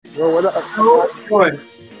Yo, what up? Boy,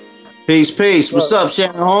 Peace, peace. What's What up,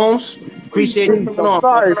 Shannon Holmes? Appreciate you Peace. coming I'm on.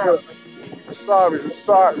 sorry, sir.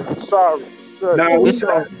 I'm sorry. Good. nah, How we you It's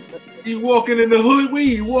doing? you walking in the hood,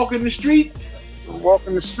 you walking the streets. I'm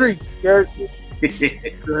walking the streets, Gary.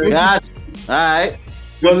 got all right.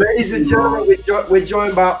 Well, ladies and gentlemen, we're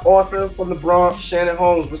joined by author from the Bronx, Shannon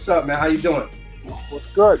Holmes. What's up, man? How you doing?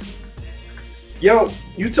 What's good? Yo,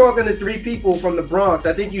 you talking to three people from the Bronx.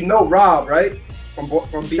 I think you know Rob, right? From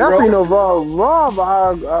B Definitely Road. know Rob.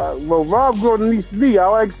 Well, Rob grew up in East Lee. I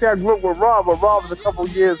like to say I grew up with Rob, but Rob is a couple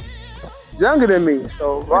years younger than me.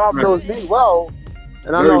 So Rob Right. knows me well,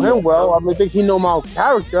 and I Very know him well. I mean, I think he know my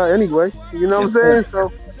character anyway. You know what I'm saying?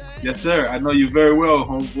 So Yes, sir. I know you very well,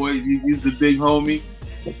 homeboy. You're the big homie.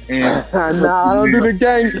 And nah, I don't do the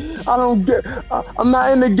gang. I don't get. I'm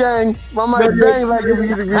not in the gang. I might bang like if we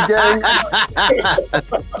used to be gang.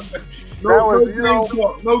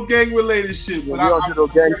 no gang related shit. We But don't do no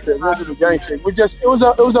gang shit. We don't do the gang shit. It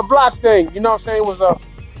was a block thing. You know what I'm saying? It was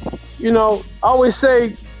I always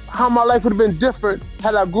say how my life would have been different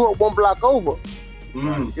had I grew up one block over.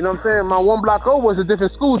 Mm. You know what I'm saying? My one block over was a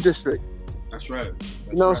different school district. That's right.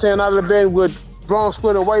 You know what I'm saying? I'd have been with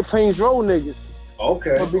Bronxwood and White Plains Road niggas.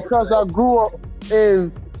 Okay. But because I grew up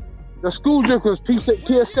in the school district was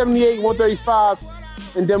PS 78, 135,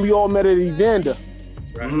 and then we all met at Evander.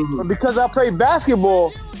 Right. But because I played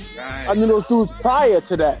basketball, I Right. knew those dudes prior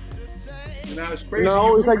to that. And now it's You crazy. know, I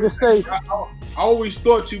always like to say, I always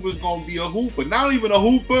thought you was gonna be a hooper. Not even a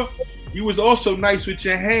hooper. You was also nice with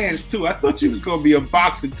your hands too. I thought you was gonna be a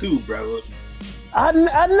boxer too, brother. that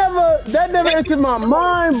never entered my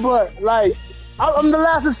mind, but like, I'm the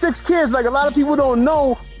last of 6 kids. Like, a lot of people don't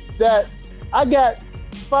know that I got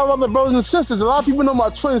 5 other brothers and sisters. A lot of people know my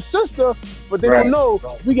twin sister, but they Right. don't know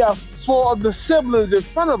we got 4 of the siblings in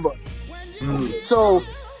front of us. Mm. So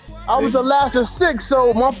I was the last of 6.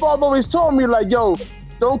 So my father always told me, like, yo,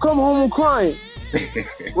 don't come home crying.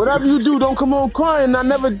 Whatever you do, don't come home crying. And I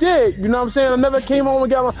never did. You know what I'm saying? I never came home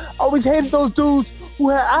and got I always hated those dudes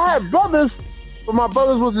I had brothers, but my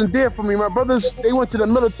brothers wasn't there for me. My brothers, they went to the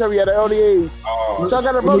military at an early age. Oh, So I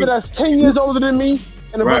got a brother that's 10 years older than me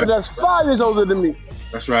and a Right. brother that's 5 years older than me.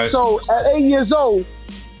 that's right. So at 8 years old,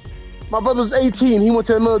 my brother's 18. He went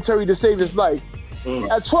to the military to save his life.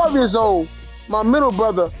 Mm. At 12 years old, my middle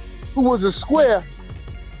brother, who was a square,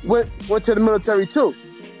 went to the military too.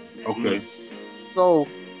 Okay. So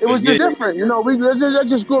it was just Yeah. different. You know, I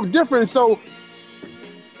just grew up different. So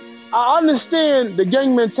I understand the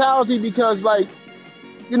gang mentality because, like,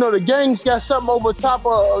 you know, the gangs got something over top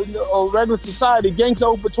of regular society. Gangs are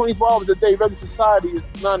open 24 hours a day. Regular society is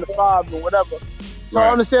 9 to 5 or whatever. So I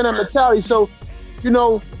Right. understand that mentality. So, you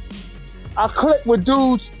know, I clicked with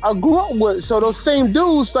dudes I grew up with. So those same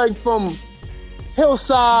dudes, like from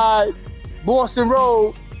Hillside, Boston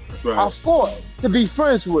Road, That's I right. fought to be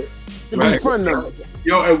friends with, to be Right. friend them.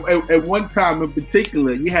 Yo, at one time in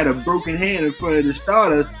particular, you had a broken hand in front of the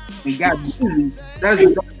starters and got busy. That's a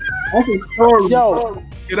story. Yo,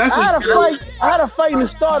 Yeah, that's I had a I had a fight in the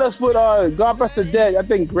Stardust with God bless the dead. I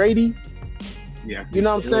think Grady. Yeah. You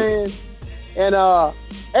know what I'm saying? And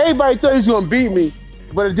everybody thought he was gonna beat me,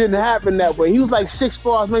 but it didn't happen that way. He was like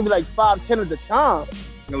 6'4", I was maybe like 5'10" at the time,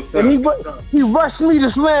 No, and sir. he rushed me to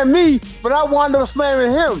slam me, but I wound up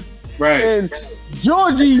slamming him. Right. And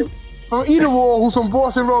Georgie from Edenwald, who's from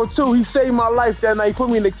Boston Road too, he saved my life that night. He put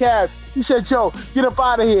me in the cab. He said, "Yo, get up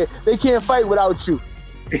out of here. They can't fight without you."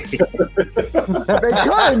 They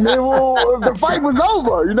couldn't. The fight was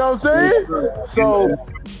over. You know what I'm saying? So,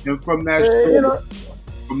 And from that story, you know,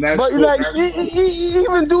 from that but story, like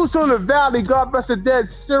even dudes from the valley, God bless the dead,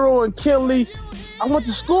 Cyril and Kinley. I went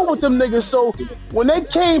to school with them niggas. So when they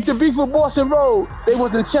came to beef with Boston Road, they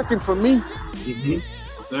wasn't checking for me.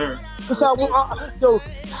 sir. So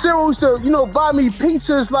Cyril used to, buy me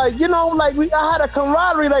pizzas. Like, I had a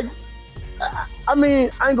camaraderie. Like, I mean,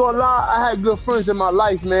 I ain't gonna lie, I had good friends in my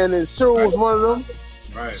life, man, and Cyril was one of them.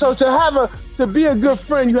 Right. So to be a good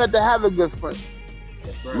friend, you had to have a good friend.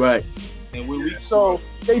 Right. And when we So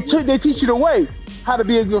they teach you the way how to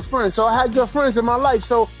be a good friend. So I had good friends in my life,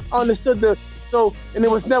 so I understood and it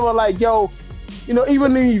was never like, yo,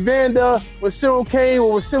 even in Evander, when Cyril came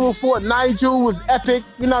or when Cyril fought Nigel was epic.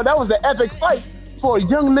 That was the epic fight for a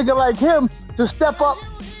young nigga like him to step up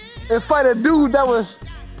and fight a dude that was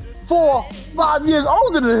 4, 5 years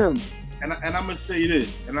older than him. and I'm gonna say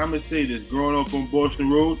this, growing up on Boston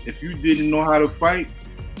Road, if you didn't know how to fight,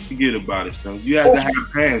 forget about it, son. You had to have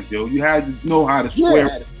hands, yo. You had to know how to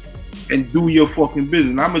square and do your fucking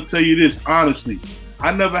business. And I'm gonna tell you this honestly,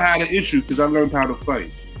 I never had an issue because I learned how to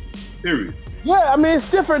fight. Period. Yeah, I mean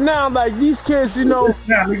it's different now. Like these kids, you know,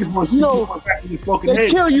 Now niggas want you know, back in the fucking they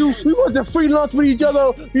head. kill you. We went to free lunch with each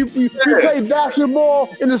other. We played basketball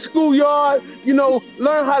in the schoolyard. You know,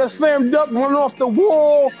 learn how to slam dunk, run off the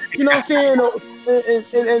wall. You know what I'm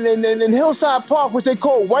saying? In Hillside Park, which they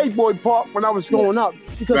called White Boy Park when I was growing up,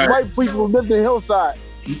 because white people lived in Hillside.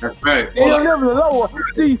 That's right. They don't live in the lower.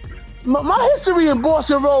 See, my history in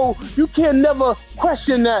Boston Road, you can never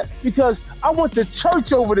question that because I went to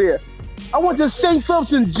church over there. I went to St.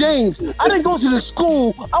 Philip's and James. I didn't go to the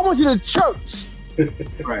school. I went to the church.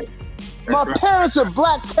 Right. My parents are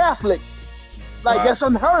black Catholic. Like, that's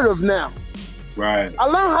unheard of now. Right. I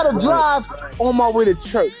learned how to drive on my way to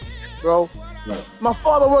church, bro. Right. My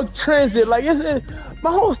father worked transit. Like,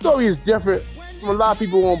 my whole story is different from a lot of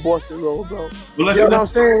people on Boston Road, bro. Well, you know what I'm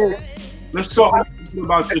saying? Let's talk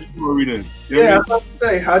about your story then. Yeah, I was about to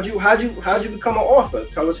say, how'd you become an author?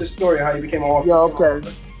 Tell us your story, how you became an author. Yeah, okay.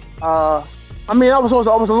 I mean, I was a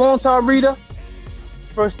long time reader,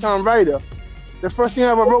 first time writer. The first thing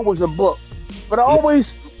I ever wrote was a book, but I always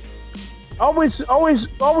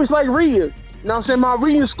like reading. You know what I'm saying? My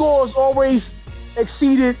reading scores always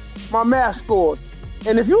exceeded my math scores.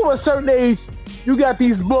 And if you were a certain age, you got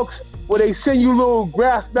these books where they send you little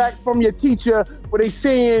graphs back from your teacher, where they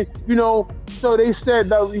saying, you know, so they said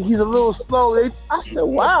that he's a little slow. I said,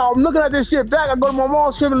 wow, I'm looking at this shit back. I go to my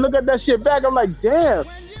mom's crib and look at that shit back. I'm like, damn,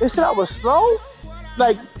 they said I was slow?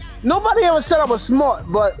 Like, nobody ever said I was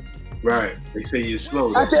smart, but right, they say you're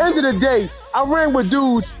slow. At the end of the day, I ran with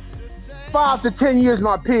dudes 5 to 10 years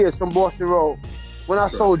my peers from Boston Road when I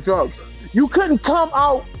sold drugs. You couldn't come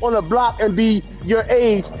out on a block and be your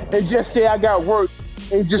age and just say I got work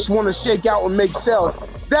and just want to shake out and make sales.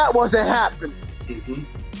 That wasn't happening. Mm-hmm.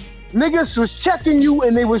 Niggas was checking you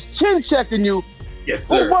and they was chin checking you. Yes,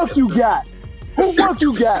 sir. What work you got? What work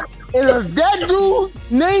you got? And if that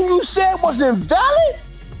dude's name you said wasn't valid,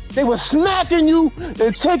 they were smacking you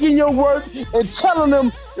and taking your work and telling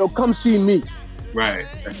them, yo, come see me. Right,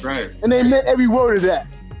 that's right. And they meant every word of that.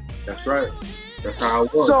 That's right. That's how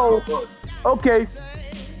it was. So, okay.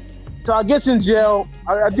 So I guess in jail,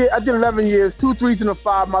 I did 11 years, 2 3s and a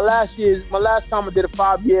 5. My last time I did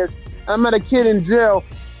 5 years. And I met a kid in jail,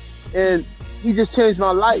 and he just changed my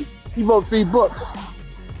life. He wrote 3 books.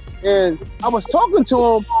 And I was talking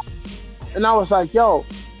to him, and I was like, yo.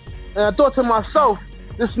 And I thought to myself,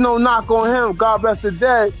 this is no knock on him, God bless the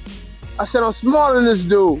dead. I said, I'm smarter than this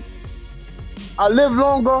dude. I lived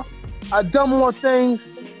longer, I done more things,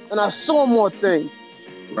 and I saw more things.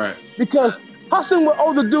 Right. Because hustling with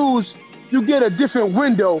older dudes, you get a different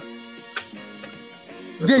window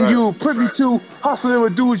than you privy to hustling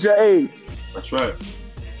with dudes your age. That's right.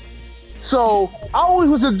 So I always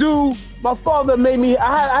was a dude. My father made me.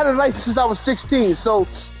 I had a license since I was 16. So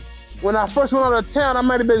when I first went out of town, I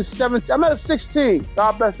might have been 17. I might have 16.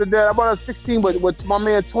 God bless the dead. I went out 16 with my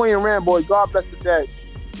man Toy and Ramboy. God bless the dead.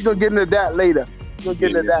 You're gonna get into that later. You're gonna get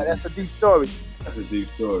into that. That's a deep story. That's a deep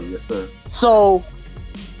story, yes sir. So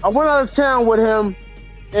I went out of town with him,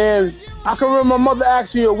 and I can remember my mother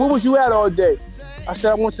asked me, "Where was you at all day?" I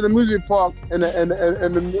said, "I went to the music park, and the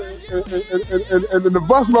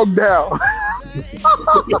bus broke down."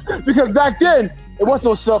 Because back then, it wasn't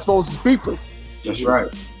no cell phones and beepers. That's right.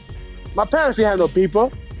 My parents didn't have no beeper.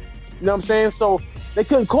 You know what I'm saying? So they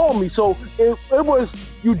couldn't call me. So it was,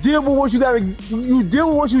 you deal with what you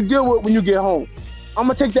deal with when you get home. I'm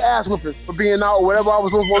gonna take the ass whipping for being out or whatever I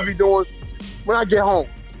was supposed to be doing when I get home.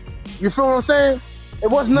 You feel what I'm saying? It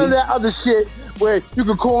wasn't none of that other shit where you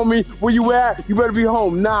could call me, where you at, you better be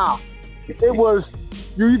home. Nah. It was,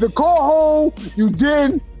 you either call home, you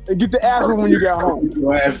did, and get the ass whipping when you got home.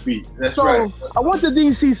 Your ass beat. That's so, right. I went to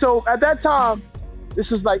DC, so at that time, this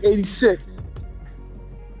was like 86.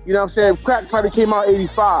 You know what I'm saying? Crack probably came out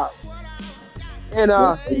 85. And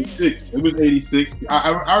 86. It was 86.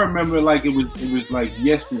 I remember like it was like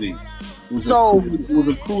yesterday. It was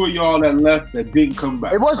a crew of y'all that left that didn't come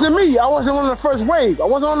back. It wasn't me. I wasn't on the first wave.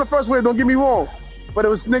 Don't get me wrong. But it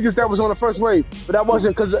was niggas that was on the first wave. But that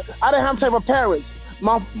wasn't, because I didn't have type of parents.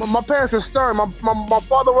 My parents were stern. My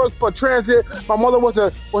father worked for transit. My mother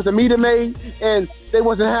was a meter maid, and they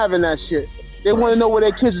wasn't having that shit. They want to know where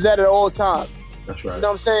their kids was at all times. That's right. You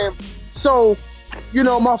know what I'm saying? So, you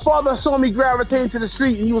know, my father saw me gravitating to the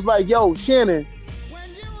street, and he was like, "Yo, Shannon."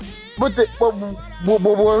 But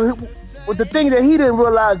the thing that he didn't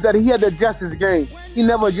realize, that he had to adjust his game. He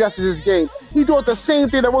never adjusted his game. He doing the same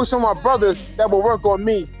thing that works on my brothers that will work on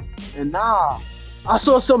me. And nah, I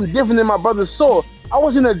saw something different than my brothers saw. I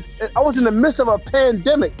was in the midst of a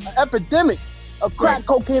pandemic, an epidemic, a crack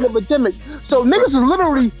cocaine epidemic. So niggas was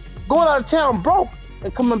literally going out of town broke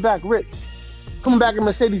and coming back rich. coming back in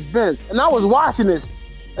Mercedes-Benz. And I was watching this,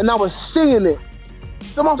 and I was seeing it.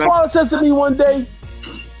 So my father said to me one day,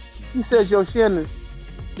 he says, yo, Shannon,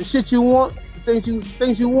 the shit you want, the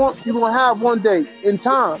things you want, you're going to have one day in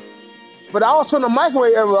time. But I was from the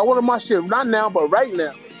microwave era. I wanted my shit not now, but right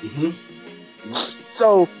now.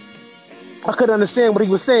 So I couldn't understand what he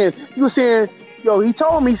was saying. He was saying, yo, he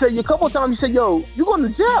told me, he said, a couple of times, he said, yo, you going to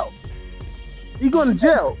jail. You going to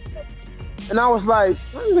jail. And I was like,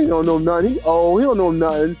 he don't know nothing. He don't know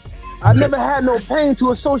nothing. I never had no pain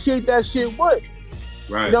to associate that shit with.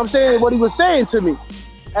 Right. You know what I'm saying? What he was saying to me.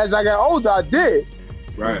 As I got older, I did.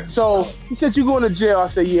 Right. So he said, you going to jail? I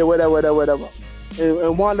said, yeah, whatever.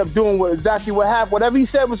 And wound up doing exactly what happened. Whatever he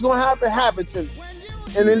said was going to happen, happened to me.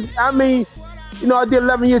 And then, I mean, you know, I did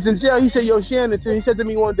 11 years in jail. He said, yo, Shannon, he said to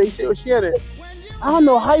me one day, he said, yo, Shannon, I don't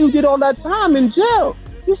know how you did all that time in jail.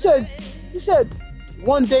 He said,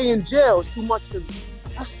 one day in jail is too much to me.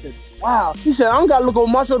 I said, wow. He said, I don't got to look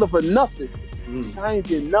over my shoulder for nothing. I ain't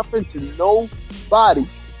did nothing to nobody.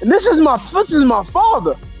 And this is my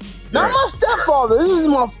father. Not my stepfather. This is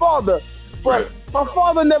my father. But my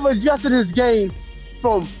father never adjusted his game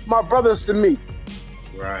from my brothers to me.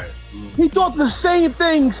 Right. He thought the same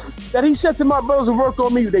things that he said to my brothers to work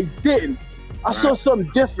on me, they didn't. I saw something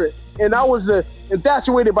different. And I was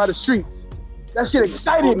infatuated by the streets. That shit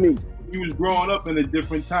excited me. He was growing up in a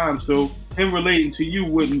different time, so him relating to you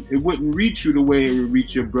wouldn't reach you the way it would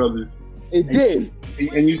reach your brothers. It did.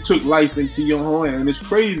 And you took life into your own hand, and it's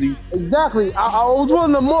crazy. Exactly. I was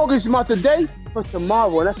willing to mortgage my today for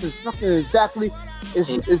tomorrow, and that's something exactly.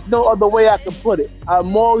 It's no other way I can put it. I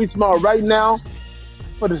mortgage my right now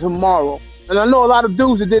for the tomorrow. And I know a lot of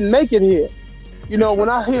dudes that didn't make it here. You know, when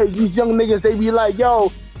I hear these young niggas, they be like,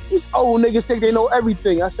 yo, these old niggas think they know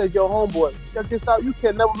everything. I said, yo, homeboy, check this out. You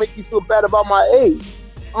can never make me feel bad about my age.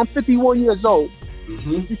 I'm 51 years old.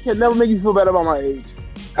 You can never make me feel bad about my age.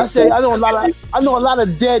 I say I know a lot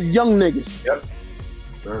of dead young niggas. Yep.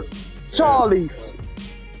 Charlie,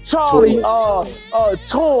 Toy,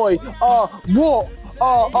 Walt,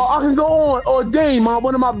 I can go on, or Dame,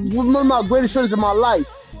 one of my greatest friends in my life.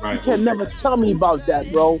 Right. You can't never tell me about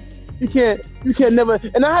that, bro. You can't never.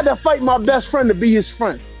 And I had to fight my best friend to be his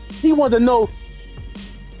friend. He wanted to know.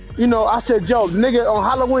 You know, I said, Joe, nigga, on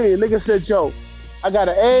Halloween, nigga said, Joe, I got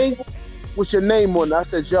an egg with your name on it. I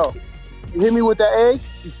said, Joe, you hit me with that egg,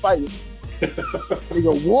 you fighting.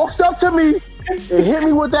 Nigga walked up to me and hit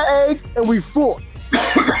me with that egg, and we fought.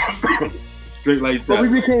 Straight like that. But we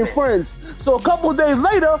became friends. So a couple of days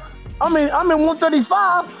later, I'm in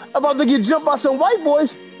 135, about to get jumped by some white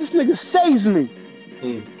boys. This nigga saves me.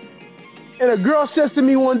 And a girl says to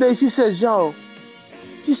me one day, she says, yo,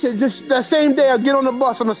 she said, that same day I get on the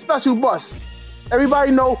bus, on a special bus.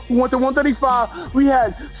 Everybody know we went to 135. We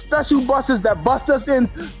had special buses that bus us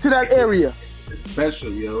into that area.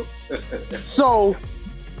 Special, yo. So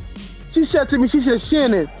she said to me, she said,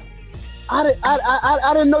 Shannon, I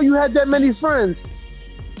didn't know you had that many friends.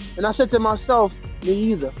 And I said to myself, me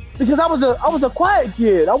either. Because I was a quiet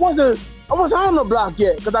kid. I wasn't on the block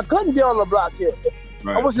yet, because I couldn't get on the block yet.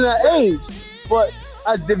 Right. I wasn't that age. But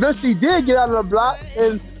I eventually did get out of the block,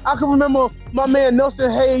 and I can remember my man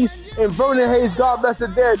Nelson Hayes and Vernon Hayes, God bless the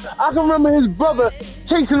dead. I can remember his brother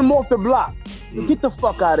chasing him off the block. Get the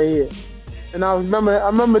fuck out of here. And I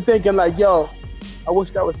remember thinking like, yo, I wish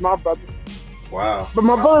that was my brother. Wow. But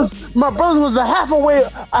my brother was a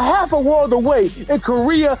half a world away in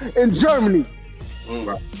Korea and Germany.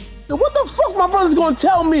 Right. So what the fuck my brother's gonna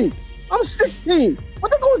tell me? I'm 16.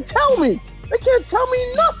 What they gonna tell me? They can't tell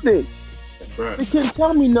me nothing. That's right. They can't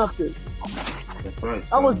tell me nothing. That's right.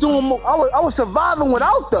 I was surviving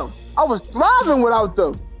without them. I was thriving without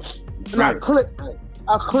them. And right.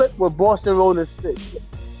 I clicked with Boston Road and 6.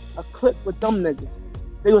 I clicked with them niggas.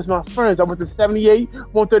 They was my friends. I went to 78,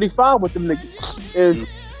 135 with them niggas. And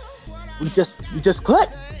we just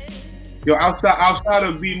clicked. Yo, outside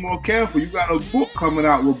of being more careful, you got a book coming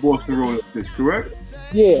out with Boston Road and 6, correct?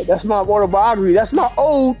 Yeah, that's my autobiography. That's my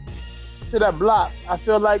ode to that block. I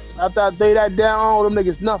feel like after I lay that down, all them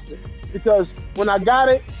niggas nothing. Because when I got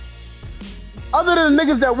it, other than the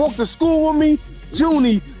niggas that walked to school with me,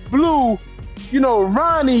 Junie, Blue, you know,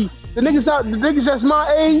 Ronnie, the niggas that's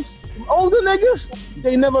my age, older niggas,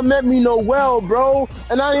 they never met me no well, bro.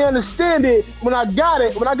 And I didn't understand it when I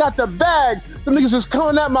got the bag, the niggas was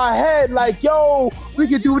coming at my head like, yo, we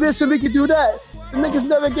could do this and we could do that. The niggas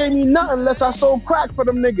never gave me nothing unless I sold crack for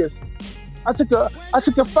them niggas. I took a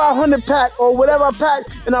 500 pack or whatever pack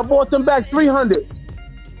and I bought them back 300.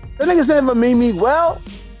 The niggas never made me well.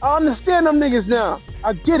 I understand them niggas now.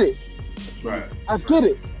 I get it. Right. I get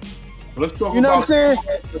it. Let's talk You know about. what I'm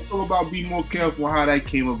saying? Let's talk about be more careful how that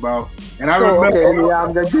came about. And I So, remember. okay, yeah,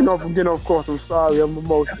 I'm getting off course. I'm sorry. I'm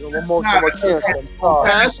emotional. I'm sorry.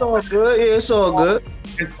 That's all good. Yeah, it's all good.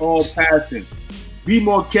 It's all passing. Be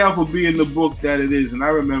more careful being the book that it is. And I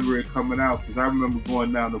remember it coming out because I remember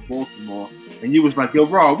going down to Baltimore and you was like, yo,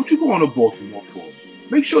 Rob, what you going to Baltimore for?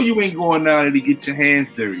 Make sure you ain't going down there to get your hands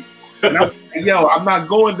dirty. And I was like, yo, I'm not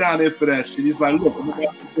going down there for that shit. He's like, look, I'm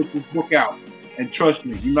about to put this book out. And trust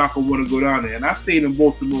me, you're not going to want to go down there. And I stayed in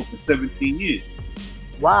Baltimore for 17 years.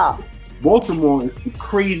 Wow. Baltimore is the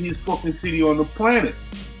craziest fucking city on the planet.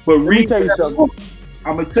 But Let me tell you something.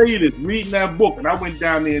 I'm going to tell you this. Reading that book, and I went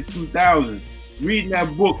down there in 2000. Reading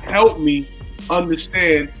that book helped me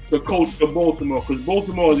understand the culture of Baltimore. Because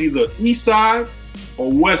Baltimore is either east side or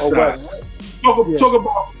west side. Right. Talk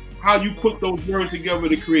about how you put those words together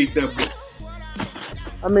to create that book.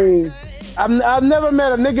 I mean, I've never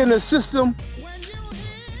met a nigga in the system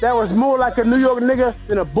that was more like a New York nigga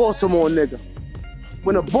than a Baltimore nigga.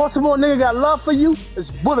 When a Baltimore nigga got love for you, it's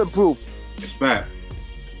bulletproof. It's fact.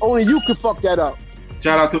 Only you can fuck that up.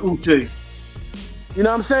 Shout out to Uche. You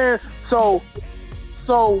know what I'm saying?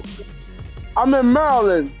 So I'm in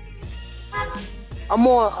Maryland. I'm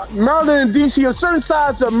on Maryland and DC. On certain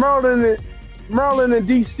sides of Maryland and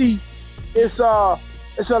DC, it's a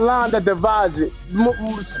line that divides it.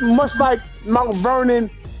 Much like Mount Vernon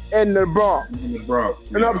and the Bronx.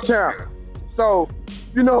 And uptown. So,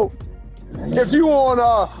 you know, if you on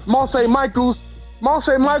Mount St. Michael's is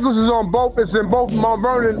on both. It's in both Mount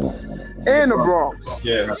Vernon and the Bronx.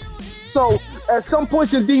 Yeah. So at some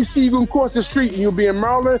points in DC, you can cross the street and you'll be in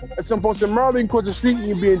Maryland. At some points in Maryland, you can cross the street and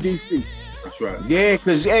you'll be in DC. That's right. Yeah,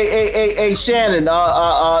 cause hey, Shannon,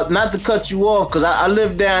 not to cut you off, cause I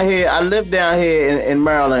live down here. I live down here in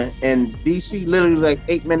Maryland, and DC literally like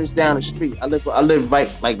 8 minutes down the street. I live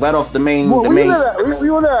right off the main. Where main. you live at? Where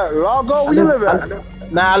you live at? Largo? Where you live at?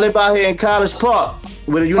 Nah, I live out here in College Park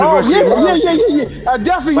with the University of Maryland. Yeah.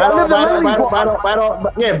 Definitely. I live in Langley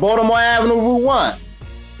Park. Yeah, Baltimore Avenue, Route 1.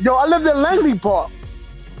 Yo, I lived in Langley Park.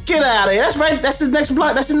 Get out of here. That's right. That's the next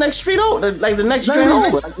block. That's the next street over. Like the next street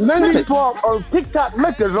over. Langley Park or TikTok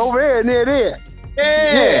Liquors over here near there.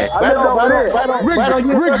 Yeah. I lived over there. Right on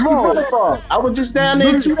University Boulevard. I was just down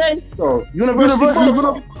there 2 days ago. University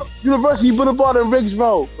Boulevard. University Boulevard and Riggs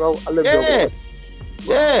Road, bro. I lived over there.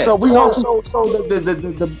 Yeah. So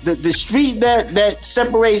the street that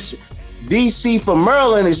separates DC from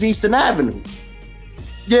Maryland is Eastern Avenue.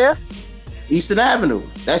 Yeah. Eastern Avenue.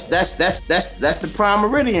 That's the prime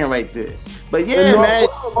meridian right there. But yeah, man,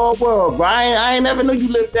 it's a whole world, bro. I ain't never knew you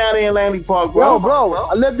lived down there in Langley Park, bro. Bro,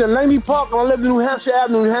 I lived in Langley Park and I lived in New Hampshire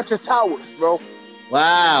Avenue, New Hampshire Towers, bro.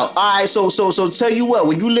 Wow. All right, so tell you what,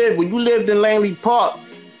 when you lived in Langley Park,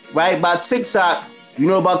 right by TikTok, you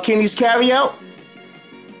know about Kenny's Carryout?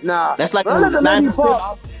 Nah. That's like when I lived in Langley Park,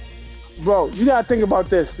 96. bro, you gotta think about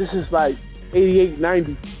this. This is like 88,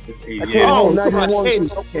 90. Oh,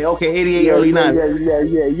 80s. Okay, 88, early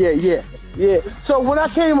 90s. Yeah. So when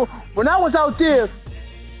I was out there,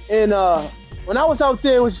 and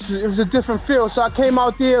it was a different feel. So I came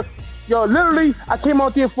out there, literally, I came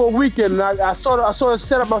out there for a weekend, and I sort of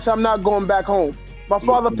set up myself. I'm not going back home. My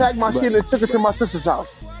father packed my shit and took it to my sister's house.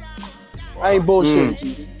 I ain't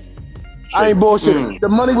bullshit. The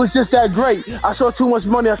money was just that great. I saw too much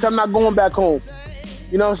money. I said, I'm not going back home.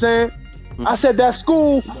 You know what I'm saying? I said that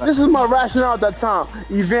school, this is my rationale at that time,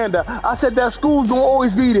 Evander. I said that school's gonna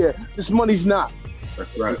always be there. This money's not.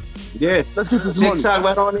 That's right. Yeah. Let's keep this TikTok money.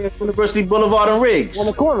 right on there, University Boulevard and Riggs. On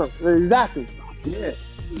the corner. Exactly. Yeah.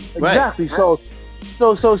 Exactly. Right.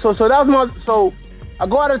 So that was so I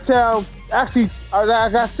go out of town. Actually,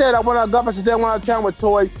 like I said, I went out of town with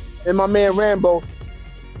Toy and my man Rambo.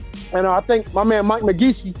 And I think my man Mike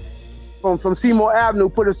McGeechee from Seymour Avenue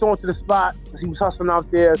put us on to the spot. He was hustling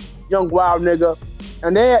out there, young wild nigga.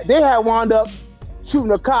 And they had wound up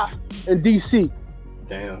shooting a cop in DC.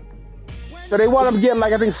 Damn. So they wound up getting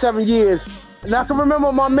like I think 7 years. And I can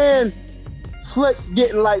remember my man Slick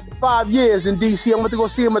getting like 5 years in DC. I went to go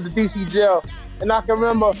see him at the DC jail. And I can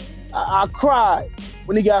remember I cried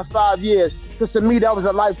when he got 5 years. Because to me that was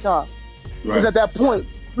a lifetime. Right. Because at that point,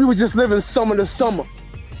 we were just living summer to summer.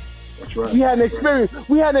 That's right. We hadn't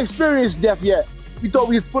experienced death yet. We thought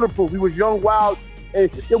we was bulletproof. We was young, wild,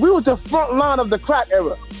 and we was the front line of the crack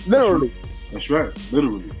era, literally. That's right,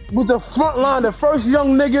 literally. We was the front line, the first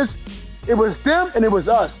young niggas. It was them and it was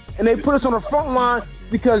us, and they put us on the front line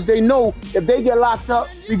because they know if they get locked up,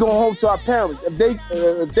 we going home to our parents.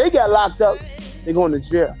 If they got locked up, they going to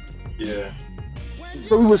jail. Yeah.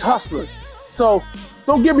 So we was hustlers. So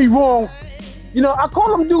don't get me wrong. I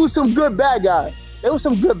call them dudes some good bad guys. There was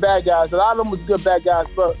some good bad guys. A lot of them was good bad guys.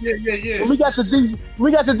 But when we got to DC,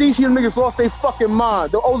 the niggas lost their fucking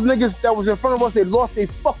mind. The old niggas that was in front of us, they lost their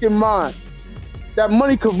fucking mind. That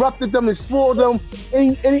money corrupted them and spoiled them.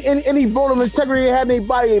 Any bone of integrity they had in their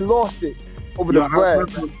body, they lost it over the bread.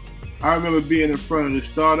 I remember being in front of the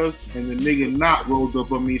starters, and the nigga Knott rolled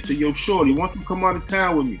up on me and said, "Yo, shorty, why don't you come out of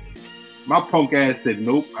town with me?" My punk ass said,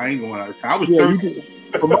 "Nope, I ain't going out of town." I was 13.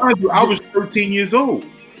 But mind you, I was 13 years old.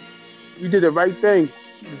 You did the right thing.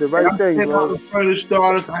 You did the right thing, bro. In front of the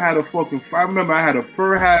starters, I remember I had a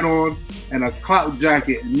fur hat on and a clout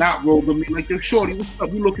jacket, and Knott rolled up me like, "Yo, shorty, what's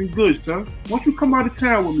up? You looking good, son. Why don't you come out of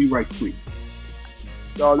town with me right quick?"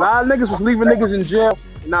 Yo, a lot of niggas was leaving niggas in jail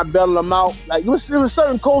and not bailing them out. Like, there was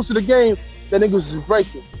certain codes to the game that niggas was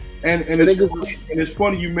breaking. And it's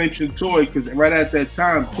funny you mentioned Toy, because right at that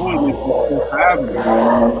time, Toy was having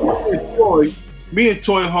me and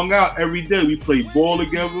Toy hung out every day. We played ball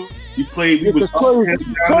together. We was Toy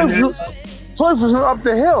was up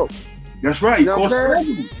the hill. That's right. You know what I'm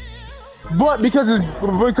saying? But because his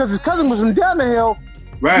cousin was from down the hill,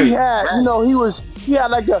 right? He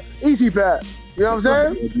had like a easy pass. You know what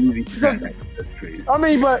I'm saying? I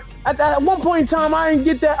mean, but at one point in time, I didn't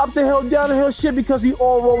get that up the hill, down the hill shit because we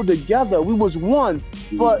all rolled together. We was one.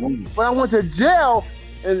 But when I went to jail,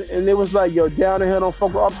 and it was like, yo, down the hill, don't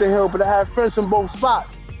fuck with up the hill. But I had friends from both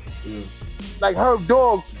spots. Like Herb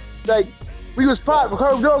Dog, like we was private.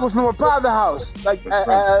 Herb Dog was from a private house. Like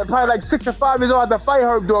probably like 6 or 5 years old, I had to fight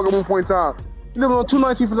Herb Dog at one point in time. He lived on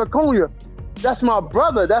 219 for Laconia. That's my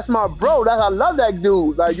brother. That's my bro. I love that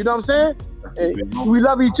dude. Like, you know what I'm saying? And we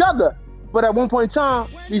love each other. But at one point in time,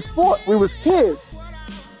 we fought. We was kids.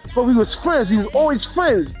 But we was friends. We was always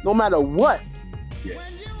friends, no matter what. Yeah.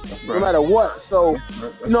 No matter what. So,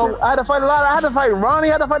 you know, I had to fight a lot. I had to fight Ronnie.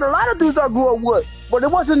 I had to fight a lot of dudes I grew up with. But it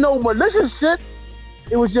wasn't no malicious shit.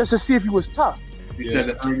 It was just to see if he was tough.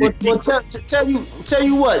 Well, tell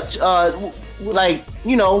you what, like,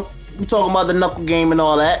 you know, we talking about the knuckle game and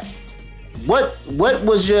all that. What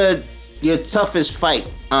was your toughest fight,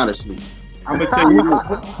 honestly? I'm gonna tell you who.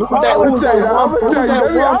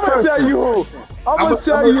 I'm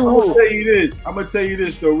gonna tell you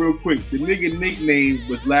this though, real quick. The nigga nickname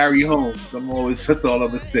was Larry Holmes. That's all I'm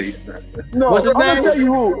gonna say, son. No, what's his name?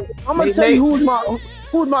 I'm gonna tell you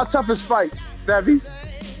who's my toughest fight, Savvy.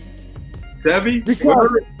 Savvy? Because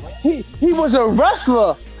he was a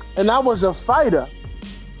wrestler and I was a fighter.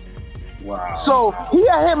 Wow. So he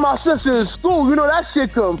had hit my sister in school. You know that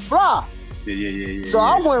shit couldn't fly. Yeah. So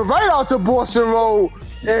I went right out to Boston Road,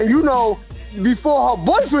 and you know, before her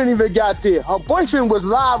boyfriend even got there, her boyfriend was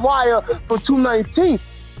Live Wire from 219.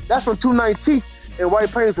 That's from 219, and White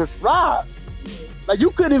Plains was live. Like you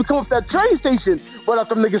couldn't even come up that train station without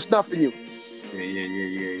them niggas snuffing you.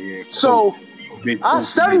 Yeah. So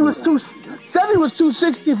Sevy was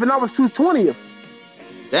 260th and I was 220th.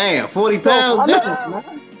 Damn, 40 pounds difference,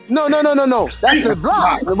 man. No. That's the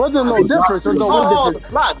block. There wasn't no difference. There was no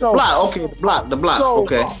difference. The block. Okay, the block. So,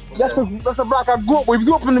 okay. That's the block I grew up with. We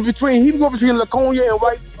grew up in between. He grew up between Laconia and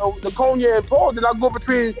Laconia and Paul. Then I grew up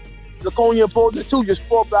between Laconia and Paul too, just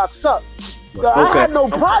 4 blocks up. So I had no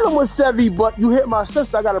problem with Sevy, but you hit my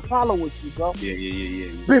sister, I got a problem with you, bro. Yeah.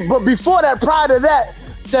 But before that, prior to that,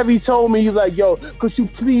 Sevy told me, he's like, yo, could you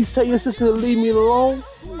please tell your sister to leave me alone?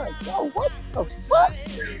 I'm like, yo, what the fuck?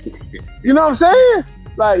 You know what I'm saying?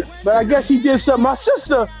 Like, but I guess he did something. My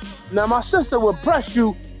sister would press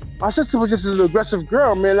you. My sister was just an aggressive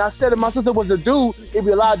girl, man. I said if my sister was a dude, it'd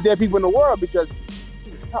be a lot of dead people in the world because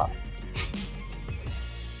she was tough.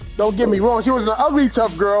 Don't get me wrong, she was an ugly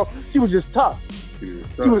tough girl. She was just tough. She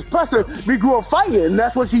was pressing. We grew up fighting, and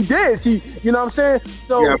that's what she did. She, you know what I'm saying?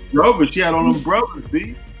 So yeah, brothers. She had all them brothers,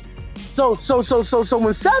 B. So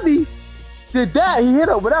when Sevy did that, he hit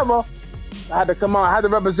her, whatever. I had to come out. I had to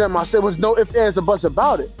represent myself. There was no ifs, ands, or buts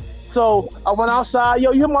about it. So I went outside.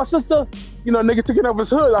 Yo, you hit my sister? You know, nigga took it up his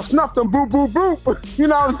hood. I snuffed him. Boop, boop, boop. You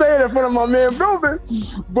know what I'm saying? In front of my man Ruben.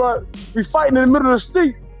 But we fighting in the middle of the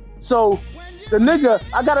street. So the nigga,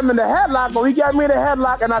 I got him in the headlock, but he got me in the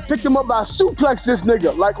headlock, and I picked him up. I suplexed this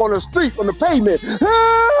nigga, like on the street, on the pavement.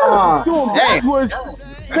 Doing backwards,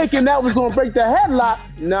 thinking that was gonna break the headlock.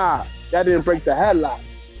 Nah, that didn't break the headlock.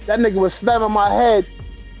 That nigga was slamming my head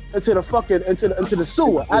into the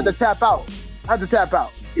sewer. I had to tap out. I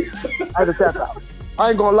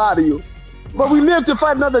ain't gonna lie to you. But we live to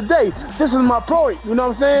fight another day. This is my point. You know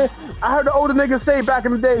what I'm saying? I heard the older niggas say back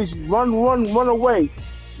in the days, run away.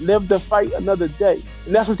 Live to fight another day.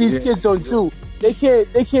 And that's what these kids don't do. They can't,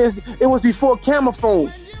 it was before camera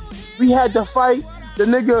phones. We had to fight. The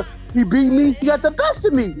nigga, he beat me. He got the best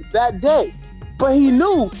of me that day. But he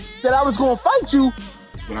knew that I was gonna fight you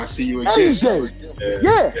When I see you Any again. day.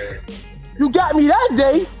 Yeah. You got me that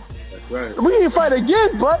day. That's right. We didn't fight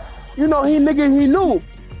again, but you know, he knew.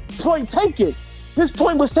 Point taken. His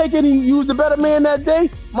point was taken. He was the better man that day.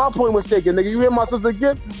 My point was taken, nigga. You hear my sister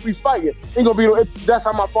again? We fighting. Ain't gonna be. That's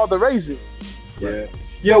how my father raised it. Yeah.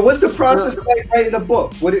 Yo, what's the process like writing a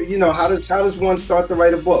book? How does one start to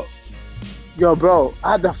write a book? Yo, bro,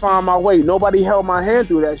 I had to find my way. Nobody held my hand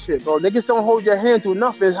through that shit, bro. Niggas don't hold your hand through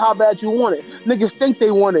nothing. It's how bad you want it. Niggas think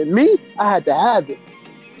they want it. Me, I had to have it.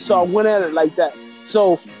 So I went at it like that.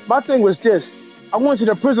 So my thing was this. I went to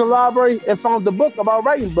the prison library and found the book about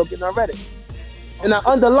writing book, and I read it. And I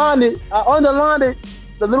underlined it,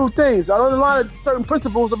 the little things. I underlined certain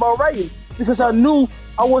principles about writing because I knew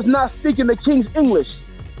I was not speaking the King's English.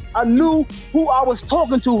 I knew who I was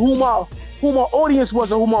talking to, who my audience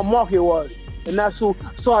was, and who my market was. And that's who,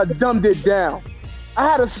 so I dumbed it down. I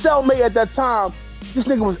had a cellmate at that time. This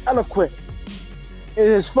nigga was eloquent in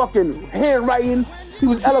his fucking handwriting. He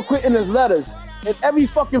was eloquent in his letters. And every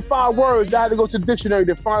fucking 5 words, I had to go to the dictionary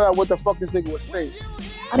to find out what the fuck this nigga was saying.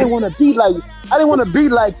 I didn't want to be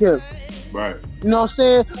like him. Right. You know what I'm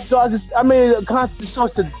saying? So I made a constant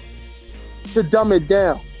choice to dumb it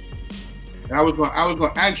down. And I was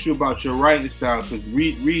gonna ask you about your writing style because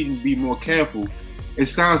reading, be more careful. It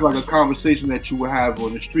sounds like a conversation that you would have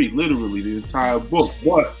on the street, literally the entire book.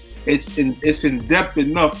 But it's in depth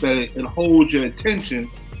enough that it holds your attention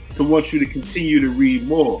to want you to continue to read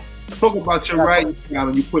more. Talk about your writing style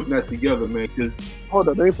and you putting that together, man. Hold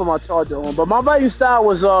up, let me put my charger on. But my writing style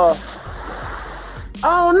was I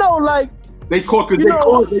don't know, like they coined you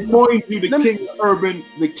the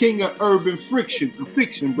king of urban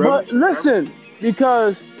fiction, bro. But listen,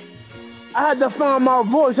 because I had to find my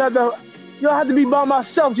voice. I had to be by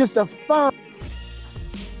myself just to find.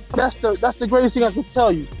 That's the greatest thing I can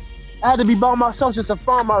tell you. I had to be by myself just to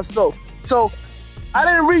find myself. So I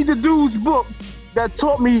didn't read the dude's book that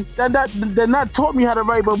taught me that not taught me how to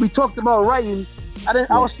write, but we talked about writing. I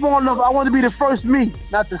was small enough. I wanted to be the first me,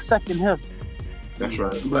 not the second him. That's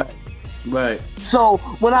right. Right. So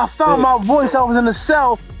when I found my voice, I was in the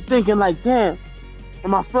cell thinking like, damn,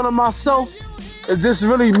 am I feeling myself? Is this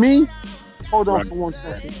really me? Hold on for 1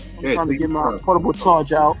 second. I'm trying to get my portable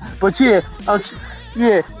charge out. But I'm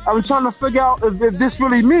trying to figure out if this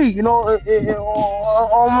really me, you know,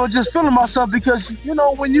 or I'm just feeling myself because, you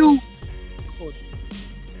know, when you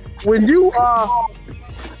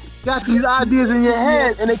got these ideas in your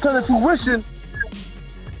head and they come to fruition,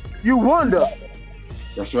 you wonder.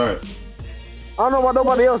 That's right. I don't know about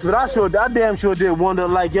nobody else, but I damn sure did wonder,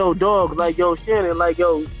 like, yo, dog, like, yo, Shannon, like,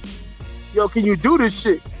 yo, can you do this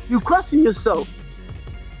shit? You question yourself.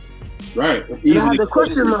 Right. I had to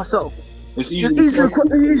question myself. It's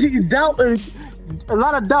easy doubt, a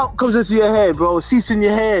lot of doubt comes into your head, bro. It seeps in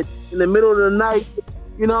your head in the middle of the night.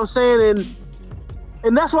 You know what I'm saying?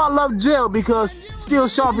 And that's why I love jail, because steel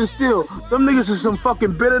sharpens steel. Them niggas are some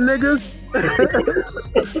fucking bitter niggas.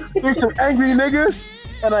 They some angry niggas.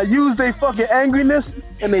 And I use their fucking angriness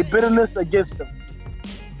and their bitterness against them.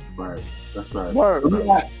 Right. That's right. Word.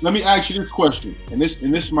 Let me ask you this question, and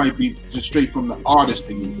this might be just straight from the artist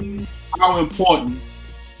in you. How important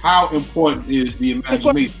is the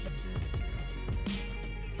imagination?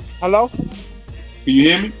 Hello? Can you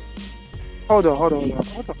hear me? Hold on.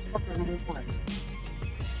 What the fuck is my mic?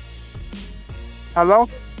 Hello?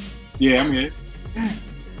 Yeah, I'm here.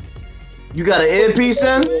 You got an earpiece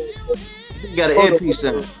in? You got an earpiece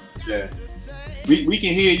in. Yeah. We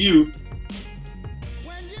can hear you.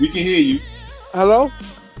 We can hear you. Hello?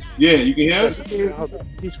 Yeah, you can hear us? Yeah, hold on.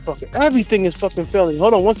 He's fucking, everything is fucking failing.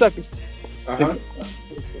 Hold on 1 second. Uh-huh.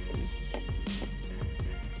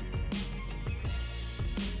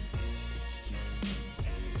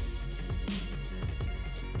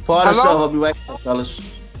 Pardon Hello? yourself, I'll be right back, fellas.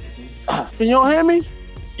 Can y'all hear me?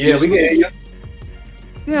 Yeah, we can hear you.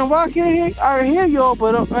 Damn, why I can't hear? I hear y'all,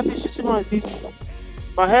 but I think shit my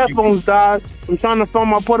headphones died. I'm trying to find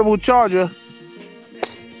my portable charger.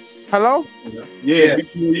 Hello? Yeah. We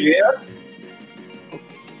can hear you.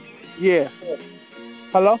 Yeah.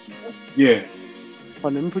 Hello? Yeah. Hold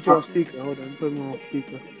on, let me put you on speaker. Hold on, let me put me on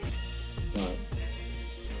speaker. All right.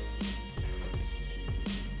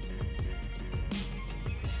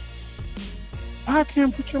 I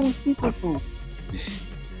can't put you on speakerphone.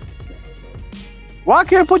 Why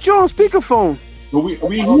can't I put you on speakerphone? But we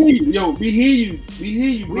hear you. Yo, we hear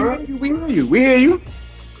you, bro. We hear you.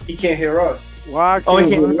 He can't hear us. Why can't Oh, he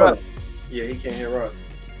can't hear us. Yeah, he can't hear us.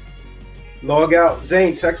 Log out.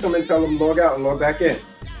 Zane, text him and tell him log out and log back in.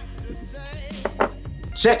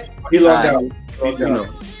 Check. He logged out. You know.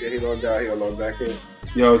 Yeah, he logged out. He'll log back in.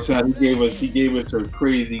 Yo, son, he gave us a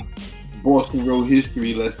crazy Boston Road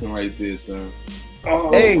history lesson right there, son.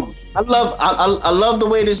 Oh. Hey, I love the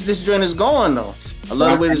way this joint is going though. I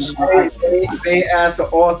love the way this is going. They asked the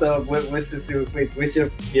author what's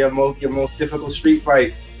your most difficult street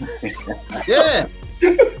fight. Yeah.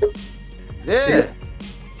 Yeah.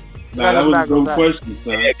 Nah, that was a good question,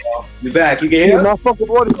 son. You're back. You can hear us? My fucking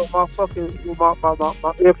audio,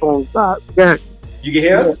 my earphones. Go ahead. You can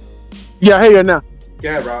hear us? Yeah, I hear you now. Go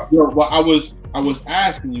ahead, Rob. Well, I was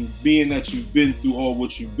asking you, being that you've been through all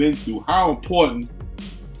what you've been through, how important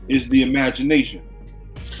is the imagination?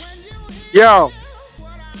 Yo,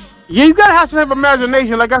 yeah, you gotta have some type of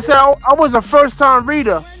imagination. Like I said, I was a first time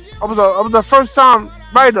reader. I was a first time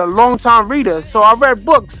writer, long time reader. So I read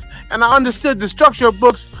books and I understood the structure of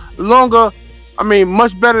books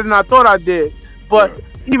much better than I thought I did. But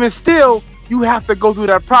even still, you have to go through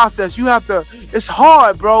that process. You have to. It's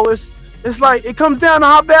hard, bro. It's like it comes down to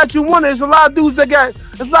how bad you want it. There's a lot of dudes that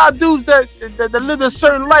live a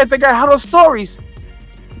certain life. They got hella stories.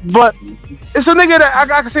 But it's a nigga that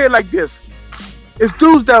I can say it like this. It's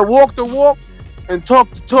dudes that walk the walk and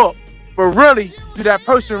talk the talk. But really, do that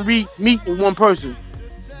person meet in one person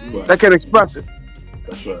that can express it.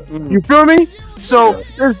 That's right. You feel me? So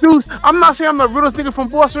there's dudes. I'm not saying I'm the realest nigga from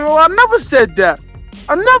Boston Road. I never said that.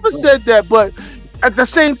 But at the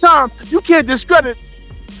same time, you can't discredit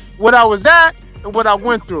what I was at and what I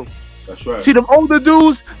went through. That's right. See, them older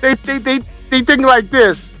dudes, they think like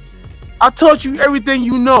this. I taught you everything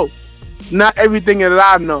you know, not everything that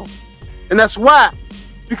I know. And that's why.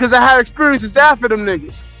 Because I had experiences after them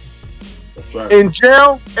niggas. That's right. In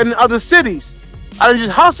jail and in other cities. I didn't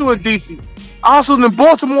just hustle in DC. I hustled in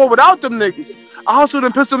Baltimore without them niggas. I hustled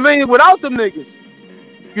in Pennsylvania without them niggas.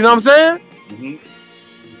 You know what I'm saying? Mm-hmm.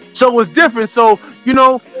 So it was different. So, it's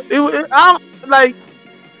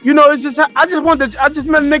just I just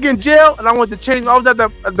met a nigga in jail and I wanted to change. I was at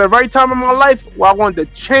the right time in my life where I wanted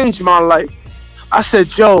to change my life. I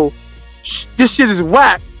said, yo, this shit is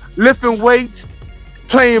whack. Lifting weights,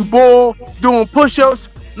 playing ball, doing push-ups.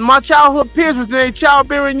 My childhood peers was in their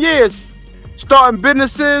childbearing years, starting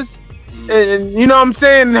businesses and you know what I'm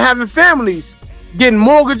saying, and having families, getting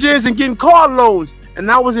mortgages and getting car loans.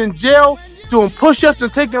 And I was in jail doing push-ups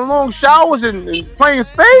and taking long showers and playing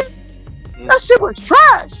spades. That shit was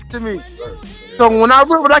trash to me. So when I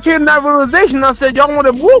came to that realization, I said, y'all want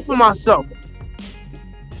to move for myself.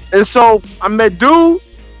 And so I met dude,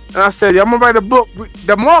 and I said, I'm gonna write a book.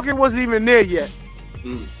 The market wasn't even there yet.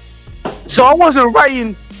 So I wasn't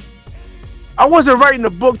writing a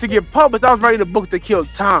book to get published. I was writing a book to kill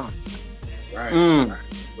time. Right.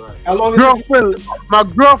 How long My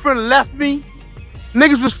girlfriend left me.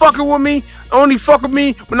 Niggas was fucking with me, only fuck with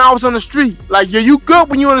me when I was on the street. Like, you good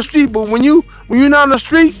when you on the street, but when you not on the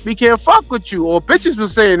street, we can't fuck with you. Or bitches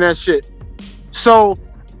was saying that shit. So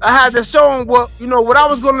I had to show them what I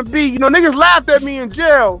was gonna be. Niggas laughed at me in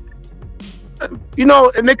jail.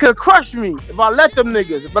 And they could crush me if I let them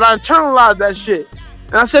niggas. But I internalized that shit.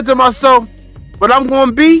 And I said to myself, what I'm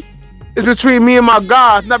gonna be is between me and my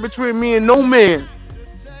God, not between me and no man.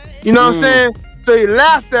 You know what I'm saying? So he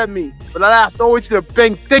laughed at me, but I laughed all the way to the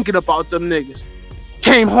bank thinking about them niggas.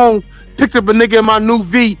 Came home, picked up a nigga in my new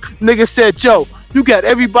V. Nigga said, yo, you got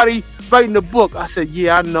everybody writing the book. I said,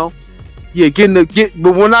 yeah, I know. Yeah,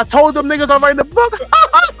 but when I told them niggas I'm writing the book,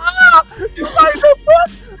 you writing the book?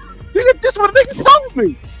 Nigga, this what niggas told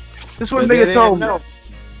me. This what nigga told me.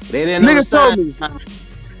 They didn't know.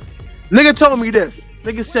 Nigga told me this.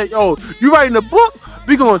 Nigga said, yo, you writing the book?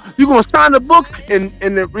 You gonna sign the book and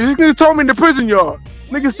the nigga told me in the prison yard.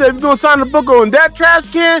 Nigga said, we gonna sign the book on that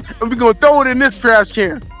trash can and we gonna throw it in this trash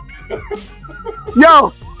can.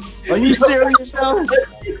 Yo. Are you serious, though?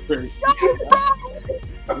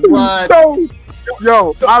 What?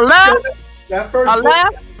 So, I laughed.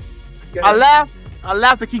 I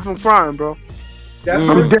laughed to keep from crying, bro.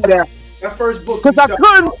 I'm dead ass. That first book. Because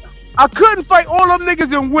I couldn't fight all them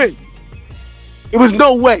niggas and win. It was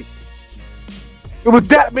no way. It was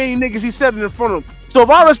that many niggas he said in front of him. So if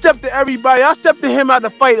I would step to everybody, I stepped to him out to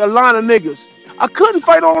fight a line of niggas. I couldn't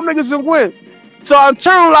fight all them niggas and win. So I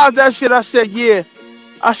internalized that shit. I said, yeah,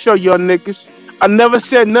 I'll show y'all niggas. I never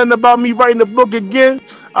said nothing about me writing a book again.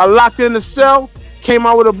 I locked in the cell, came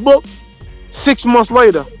out with a book 6 months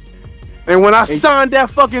later. And when I signed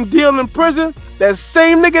that fucking deal in prison, that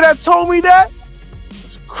same nigga that told me that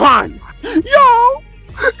was crying. Yo, you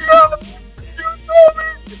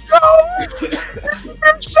told me,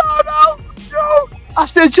 shout out, yo. I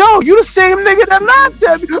said, yo, you the same nigga that laughed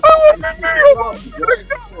at me.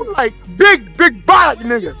 Like, big body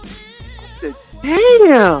nigga. I said,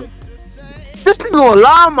 damn. This nigga gonna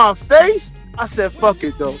lie on my face? I said, fuck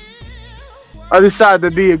it, though. I decided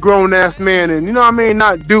to be a grown ass man and you know what I mean,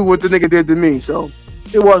 not do what the nigga did to me. So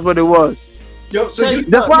it was what it was. Yo, so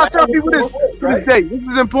That's why I tell people this. right? This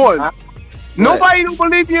is important. Nobody don't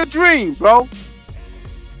believe in your dream, bro.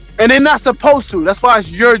 And they're not supposed to. That's why it's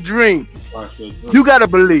your dream. You gotta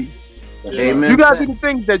believe. Amen. You gotta do the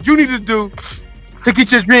things that you need to do to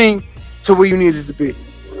get your dream to where you need it to be.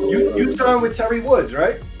 You signed with Terry Woods,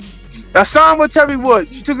 right? I signed with Terry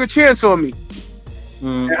Woods. She took a chance on me.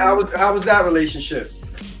 And how was that relationship?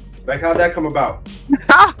 Like, how'd that come about?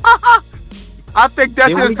 I think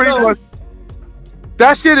that shit is pretty much.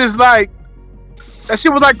 That shit was like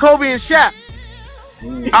Kobe and Shaq.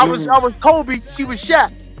 I was Kobe. She was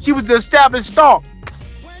Shaq. She was the established star.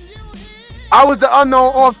 I was the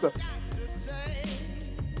unknown author.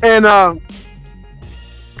 And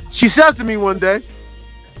she says to me one day.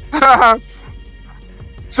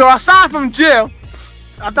 So I signed from jail.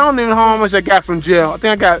 I don't even know how much I got from jail. I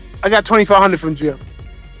think I got $2,500 from jail.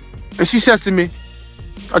 And she says to me,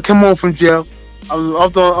 I come home from jail. I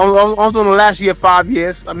was on the last year, 5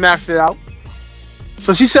 years. I maxed it out.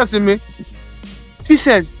 So she says to me, she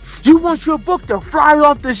says, you want your book to fly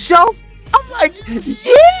off the shelf? I'm like,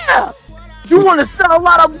 yeah. You want to sell a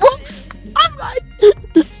lot of books? I'm like,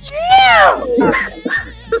 yeah.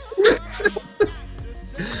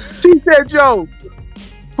 She said, yo,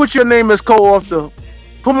 put your name as co-author.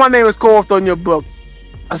 Put my name as co-author on your book.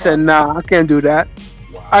 I said, nah, I can't do that.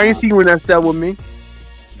 Wow. I ain't seen when that said with me.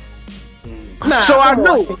 Nah, so I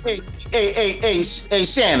knew. Hey,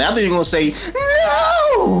 Shannon, I thought you were gonna say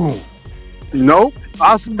no. Nope.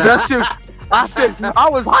 I said, I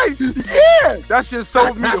was hyped. Yeah, that shit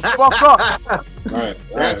sold me the fuck up. Right.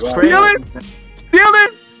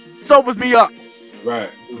 Stealing sobers me up.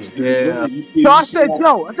 Right. Yeah. So I said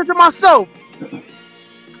to myself,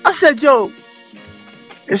 I said, yo,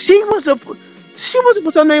 if she was to put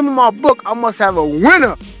her name in my book, I must have a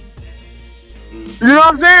winner. You know what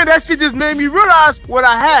I'm saying? That shit just made me realize what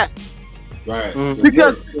I had. Right.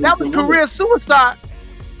 Because that was career suicide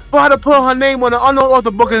for her to put her name on an unknown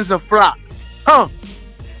author book and it's a flop. Huh?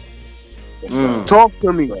 Talk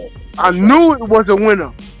to me. I knew it was a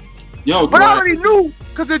winner. Yo, but I already knew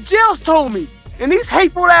because the jails told me. And these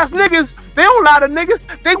hateful ass niggas, they don't lie to niggas.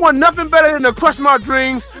 They want nothing better than to crush my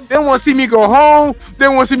dreams. They don't want to see me go home. They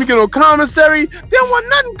don't want to see me get on commissary. They don't want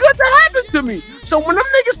nothing good to happen to me. So when them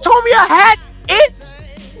niggas told me I had it,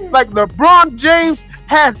 like LeBron James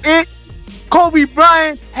has it, Kobe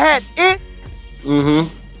Bryant had it,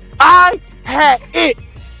 I had it.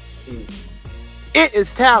 It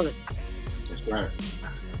is talent. That's right.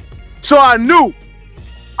 So I knew.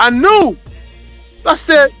 I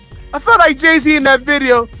said, I felt like Jay-Z in that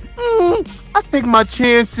video. I take my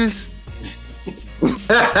chances.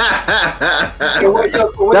 That's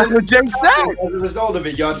what Jay said. As a result of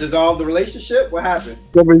it, y'all dissolved the relationship? What happened?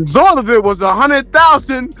 The result of it was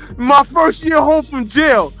 $100,000 my first year home from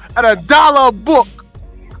jail at $1 a book.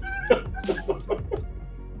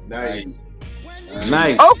 Nice.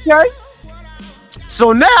 Okay.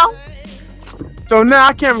 So now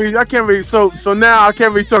I can't really so now I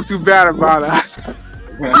can't really talk too bad about it.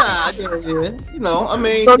 Nah, yeah. You know, I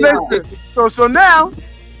mean. So now,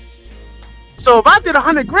 if I did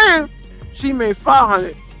 $100,000, she made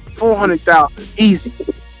 400,000 easy.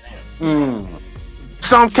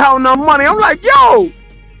 So I'm counting on money. I'm like, yo,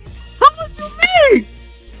 how much you make?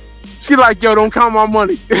 She like, yo, don't count my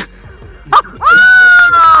money.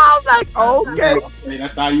 I was like, okay.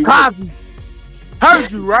 That's how you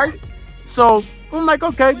heard you, right? So I'm like,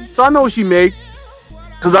 okay. So I know what she made.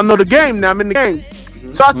 Because I know the game now. I'm in the game.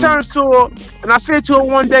 So I turned to her and I said to her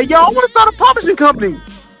one day, yo, I want to start a publishing company.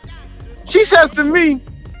 She says to me,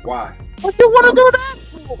 why? What you want to do that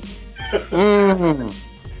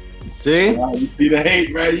for? See? Wow, you see the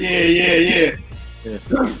hate, right? Yeah.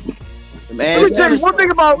 Man, let me tell you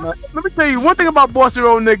one thing about Boston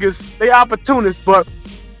Road niggas. They opportunists, but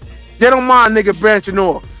they don't mind nigga branching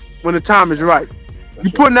off when the time is right. You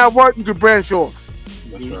put in that work, you can branch off.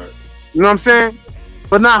 That's right. You know what I'm saying?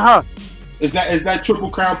 But not her. Is that Triple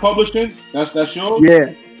Crown Publishing? That's yours?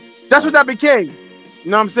 Yeah. That's what that became. You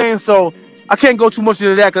know what I'm saying? So I can't go too much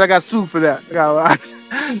into that because I got sued for that.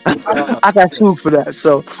 I got sued for that.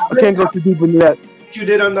 So I can't go too deep into that. You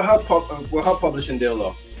did under her publishing deal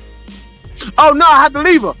though. Oh no, I had to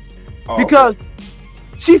leave her. Because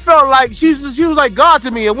she felt like she was like God to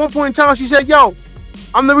me. At one point in time, she said, yo,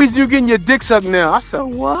 I'm the reason you're getting your dick sucked now. I said,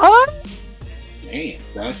 what? Damn,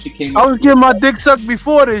 that she came I was getting my dick sucked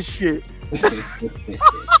before this shit. That's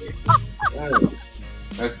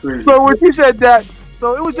crazy. So when she said that,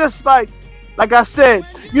 so it was just like I said,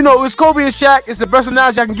 you know, it's Kobe and Shaq. It's the best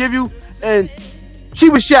analogy I can give you. And she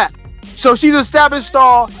was Shaq. So she's an established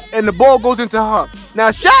star, and the ball goes into her.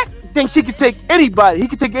 Now Shaq thinks he can take anybody. He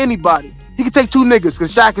can take anybody. He can take two niggas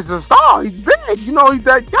because Shaq is a star. He's big. You know, he's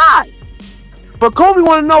that guy. But Kobe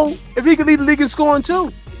want to know if he can lead the league in scoring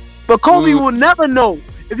too. But Kobe will never know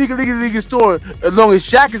if he can lead the league in scoring as long as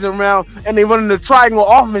Shaq is around and they running the triangle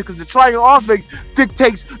offense, because the triangle offense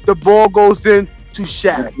dictates the ball goes in to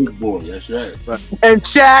Shaq. Good boy, that's right. And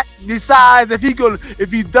Shaq decides if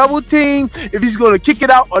he's double teamed, if he's gonna kick it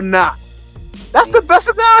out or not. That's the best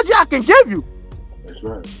analogy I can give you. That's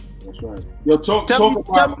right. Yo, Tell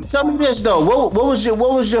me this though. What was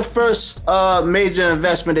your first major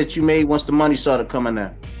investment that you made once the money started coming in?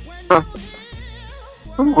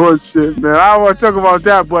 Some horseshit, man. I don't want to talk about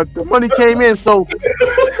that, but the money came in, so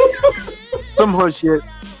some horseshit.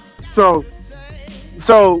 So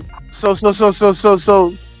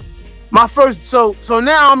my first, so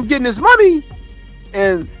now I'm getting this money,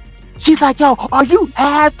 and she's like, yo, are you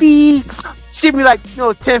happy? She gave me like,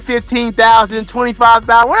 10, 15,000,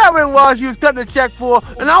 25,000, whatever it was she was cutting a check for.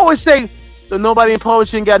 And I always say, so nobody in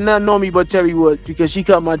publishing got nothing on me but Terry Woods, because she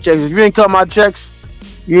cut my checks. If you ain't cut my checks,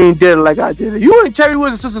 you ain't did it like I did it. You ain't Terry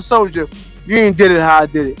Woods and Sister Soldier. You ain't did it how I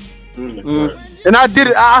did it. And I did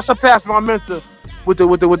it. I surpassed my mentor with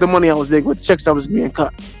the money I was making, with the checks I was being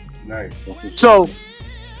cut. Nice. So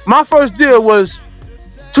my first deal was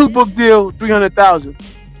 2-book deal, 300,000.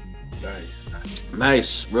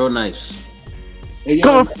 Nice, real nice.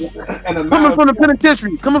 Coming from the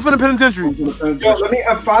penitentiary. Yo,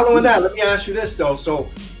 I'm following that. Let me ask you this though. So,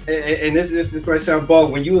 and this might sound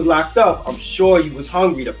bold. When you was locked up, I'm sure you was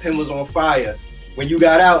hungry. The pen was on fire. When you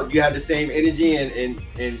got out, you had the same energy and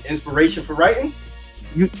inspiration for writing.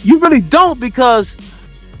 You really don't, because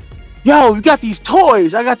you got these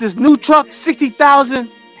toys. I got this new truck, 60,000.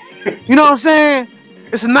 You know what I'm saying?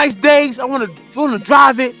 It's a nice day. So I want to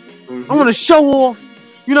drive it. I want to show off.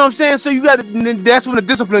 You know what I'm saying? So that's when the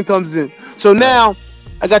discipline comes in. So now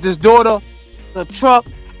I got this daughter, a truck.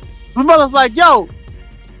 My brother's like, yo,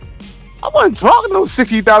 I wasn't talking no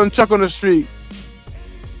 60,000 truck on the street.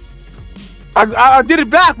 I did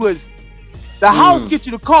it backwards. The house gets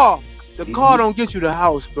you the car. The car don't get you the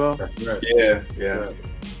house, bro. Right. Yeah.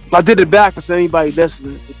 I did it backwards to anybody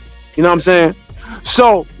listening. You know what I'm saying?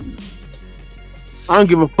 So I don't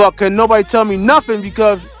give a fuck. Can nobody tell me nothing,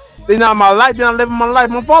 because they're not my life. They're not living my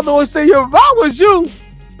life. My father always say, yo, if I was you,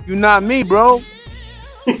 you're not me, bro.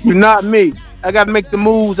 You're not me. I got to make the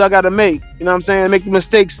moves I got to make. You know what I'm saying? Make the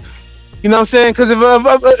mistakes. You know what I'm saying? Because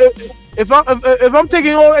if I'm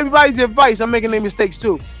taking everybody's advice, I'm making their mistakes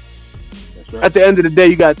too. That's right. At the end of the day,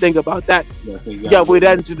 you got to think about that. You got to weigh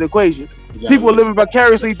that into the equation. People are living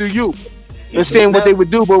vicariously through you and saying what they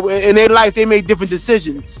would do, but in their life, they made different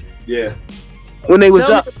decisions. Yeah. When they was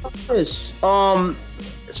up. This,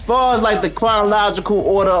 as far as like the chronological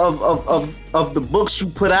order of the books you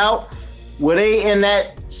put out, were they in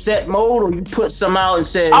that set mode, or you put some out and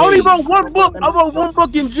said, I only wrote one book. I wrote one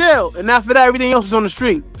book in jail, and after that, everything else was on the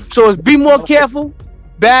street. So it's Be More Careful,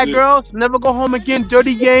 Bad Girls, Never Go Home Again,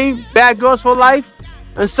 Dirty Game, Bad Girls for Life,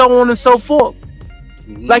 and so on and so forth.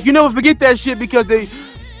 Like, you never forget that shit, because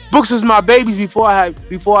books was my babies before I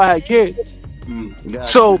had kids.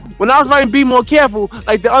 So when I was writing Be More Careful,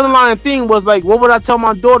 like the underlying thing was like, what would I tell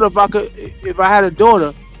my daughter if I had a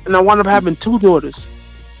daughter and I wound up having two daughters?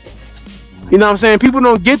 You know what I'm saying? People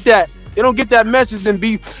don't get that. They don't get that message.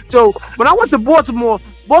 So when I went to Baltimore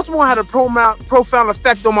had a profound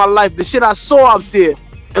effect on my life. The shit I saw out there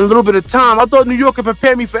in a little bit of time. I thought New York could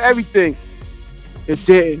prepare me for everything. It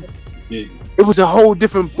didn't. It was a whole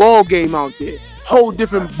different ball game out there. Whole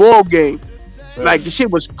different ball game. Like, the shit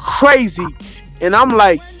was crazy. And I'm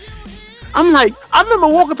like, I remember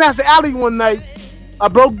walking past the alley one night, a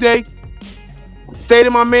broke day, stayed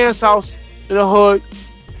in my man's house in the hood,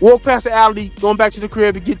 walked past the alley, going back to the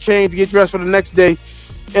crib to get changed, to get dressed for the next day,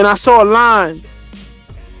 and I saw a line.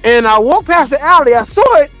 And I walked past the alley, I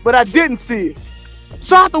saw it, but I didn't see it.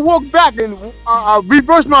 So I had to walk back, and I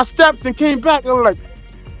reversed my steps and came back, and like,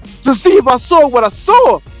 to see if I saw what I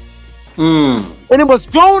saw. And it was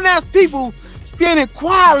grown ass people standing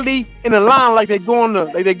quietly in a line like they're going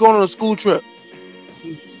on a school trip.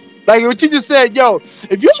 Like what you just said, yo,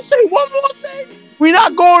 if you say one more thing, we're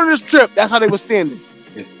not going on this trip. That's how they were standing.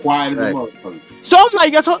 It's quiet as a motherfucker. So I'm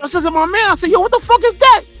like, I said to my man, I said, yo, what the fuck is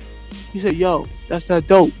that? He said, yo, that's that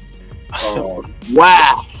dope. I said,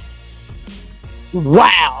 wow.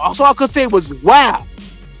 That's all I could say was wow.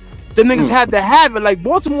 The niggas had to have it. Like,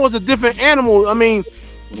 Baltimore's a different animal. I mean,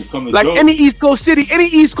 When it comes to like drugs, any East Coast city, any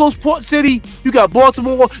East Coast port city, you got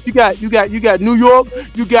Baltimore, you got New York,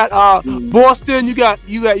 you got Boston, you got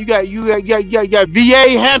VA,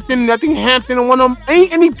 Hampton. I think Hampton and one of them.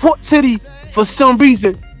 Any port city for some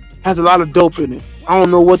reason has a lot of dope in it. I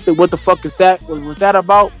don't know what the fuck is that was that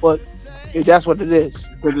about, but that's what it is.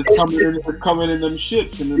 because it's coming in them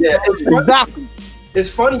ships and them Exactly. It's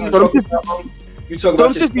funny you So talk about some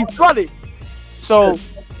your- shit be funny. So,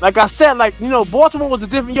 like I said, like, you know, Baltimore was a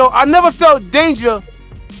different. I never felt danger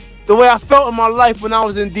the way I felt in my life when I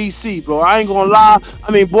was in DC, bro. I ain't gonna lie.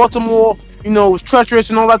 I mean, Baltimore, you know, was treacherous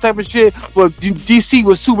and all that type of shit, but DC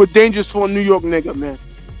was super dangerous for a New York nigga, man.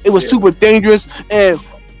 It was super dangerous, and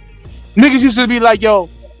niggas used to be like, yo,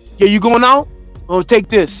 you going out? Oh, take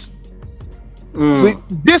this.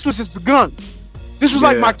 This was just the gun. This was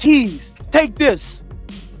like my keys. Take this.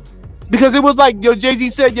 Because it was like, yo, Jay-Z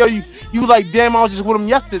said, yo, you like, damn, I was just with him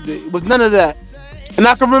yesterday. It was none of that. And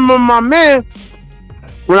I can remember my man,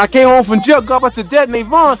 when I came home from jail, got back to dead,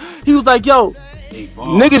 Navon, he was like, yo,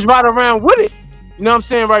 niggas ride around with it. You know what I'm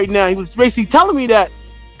saying right now? He was basically telling me that.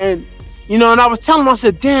 And, you know, and I was telling him, I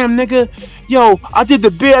said, damn, nigga, yo, I did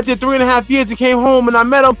the bid, I did 3.5 years and came home and I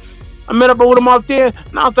met him. I met up with him out there,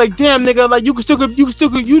 and I was like, damn, nigga, like, you can still,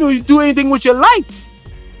 you know, you do anything with your life.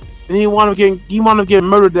 And he wound up getting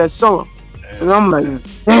murdered that summer. And I'm like,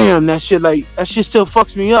 damn, that shit still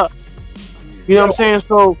fucks me up. You know what I'm saying?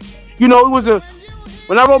 So, you know,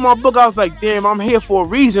 when I wrote my book, I was like, damn, I'm here for a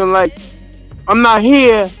reason. Like, I'm not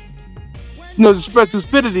here, you know, to spread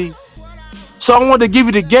stupidity. So I wanted to give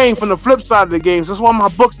you the game from the flip side of the game. So that's why my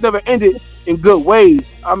books never ended in good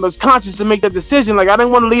ways. I was conscious to make that decision. Like, I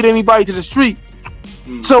didn't want to lead anybody to the street.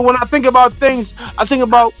 So when I think about things, I think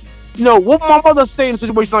about, you know, what my mother say in a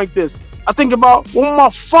situation like this. I think about what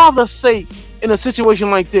my father say in a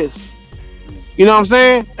situation like this. You know what I'm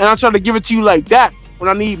saying? And I try to give it to you like that. When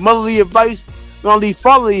I need motherly advice, when I need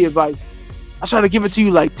fatherly advice, I try to give it to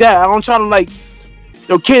you like that. I don't try to, like,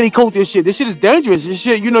 yo, candy coat this shit. This shit is dangerous and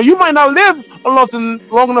shit. You know, you might not live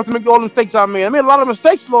long enough to make all the mistakes I made. I made a lot of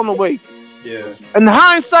mistakes along the way. Yeah. In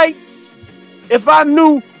hindsight, if I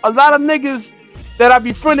knew a lot of niggas that I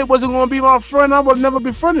befriended wasn't going to be my friend, I would never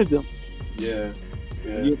befriended them. Yeah.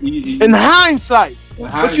 In hindsight.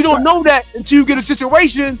 But you don't know that until you get a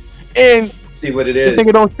situation and see what it this is.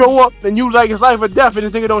 nigga don't show up, and you like, it's life or death, and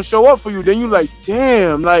this nigga don't show up for you. Then you like,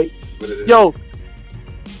 damn, like, yo,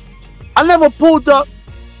 I never pulled up.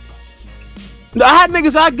 I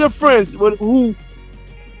had good friends who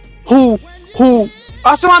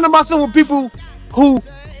I surrounded myself with people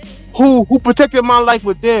who protected my life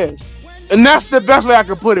with theirs. And that's the best way I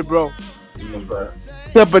can put it, bro.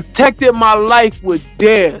 They protected my life with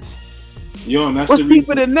theirs. Yo, and that's what's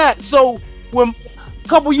deeper than that? So when a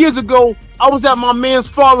couple years ago, I was at my man's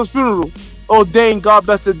father's funeral. Oh dang, God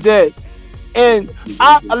bless the dead. And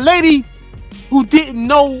a lady who didn't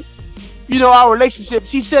know, you know, our relationship,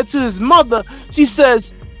 she said to his mother, she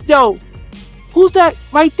says, yo, who's that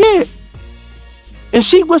right there? And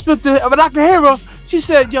she whispered to her, but I could hear her, she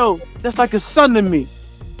said, yo, that's like a son to me.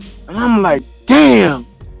 And I'm like, damn.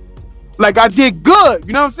 Like, I did good,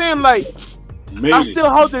 you know what I'm saying? Like, I still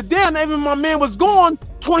held it down. Even my man was gone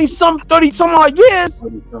 30-some odd years.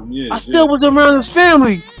 I still was around his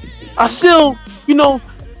family. I still, you know,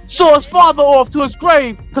 saw his father off to his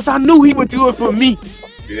grave because I knew he would do it for me.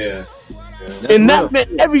 Yeah. And that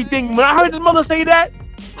meant everything. When I heard his mother say that,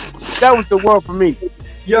 that was the world for me.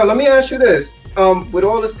 Yo, let me ask you this. With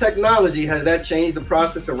all this technology, has that changed the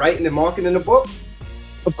process of writing and marketing a book?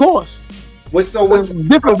 Of course. What's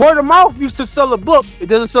different? Word of mouth used to sell a book. It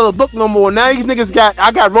doesn't sell a book no more. Now these niggas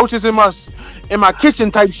I got roaches in my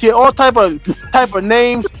kitchen type shit. All type of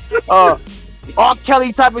names. R.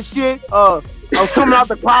 Kelly type of shit. I'm coming out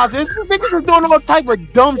the closets. Niggas are doing all type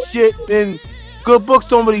of dumb shit, and good books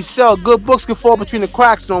don't really sell. Good books can fall between the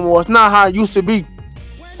cracks no more. It's not how it used to be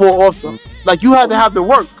for often. Like, you had to have the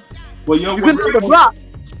work. Well, you couldn't take a block.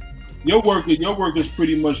 Your work is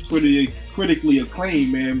pretty much critically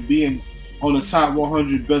acclaimed, man. Being on the top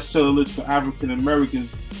 100 bestseller list for African Americans,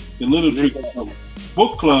 the Literature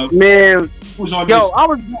Book Club. Man, was on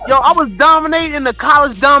I was dominating the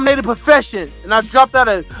college-dominated profession, and I dropped out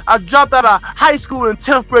of high school in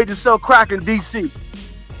 10th grade to sell crack in DC.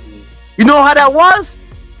 You know how that was?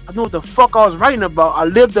 I know what the fuck I was writing about. I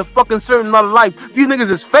lived a fucking certain amount of life. These niggas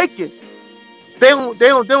is faking. They don't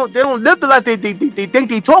live the life they think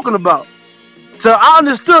they talking about. So I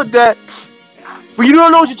understood that when you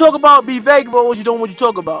don't know what you talk about, be vague about what you don't want you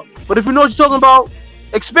talk about. But if you know what you're talking about,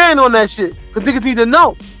 expand on that shit. Cause niggas need to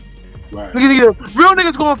know. Right. Real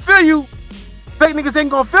niggas gonna feel you. Fake niggas ain't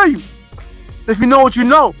gonna feel you. If you know what you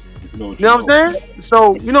know. You know what I'm saying?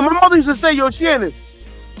 So, you know, my mother used to say, yo, Shannon,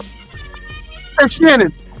 hey,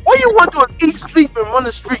 Shannon, all you want to do is eat, sleep, and run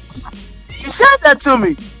the streets. She said that to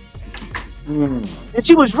me. And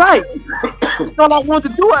she was right. That's all I wanted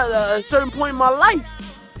to do at a certain point in my life.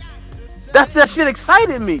 That shit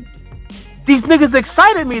excited me. These niggas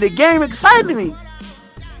excited me. The game excited me.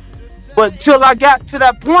 But till I got to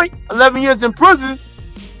that point, 11 years in prison,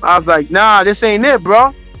 I was like, nah, this ain't it,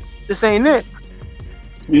 bro. This ain't it.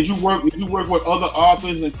 Did you work with other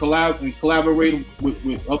authors and collaborate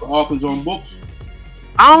with other authors on books?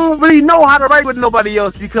 I don't really know how to write with nobody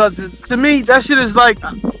else because to me that shit is like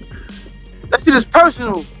that shit is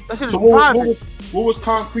personal. That shit is private. What was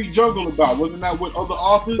Concrete Jungle about? Wasn't that with other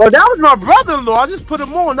authors? Well, that was my brother-in-law. I just put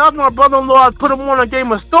him on. That was my brother-in-law. I put him on a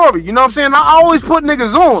game of story. You know what I'm saying? I always put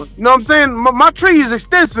niggas on. You know what I'm saying? My tree is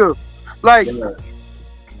extensive. Like,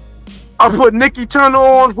 I put Nikki Turner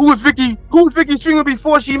on. Who was Vicky Stringer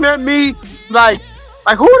before she met me? Like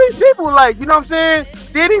who are these people? Like, you know what I'm saying?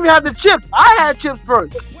 They didn't even have the chips. I had chips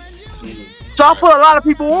first. So I put a lot of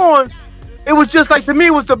people on. It was just like, to me,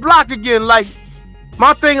 it was the block again. Like,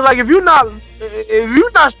 my thing, like, if you're not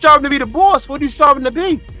striving to be the boss, what are you striving to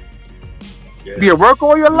be? Yeah. Be a worker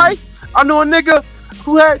all your life? I know a nigga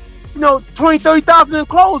who had, 20, 30,000 in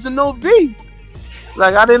clothes and no V.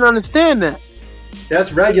 Like, I didn't understand that.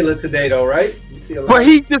 That's regular today, though, right? You see a lot. But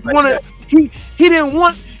he just wanted. He didn't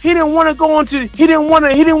want to go into. He didn't want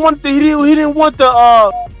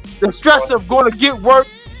the stress of going to get work,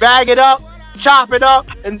 bag it up, chop it up,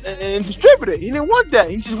 and distribute it. He didn't want that.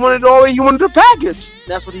 He just wanted he wanted the package.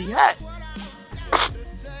 That's what he had.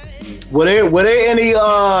 Were there any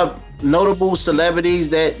notable celebrities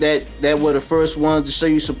that were the first ones to show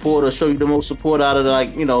you support or show you the most support out of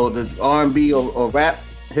the R&B or rap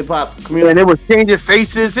hip hop community? And it was changing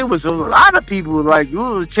faces. It was a lot of people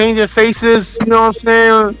changing faces. You know what I'm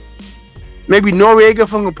saying? Maybe Noriega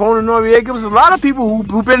from Capone Noriega. It was a lot of people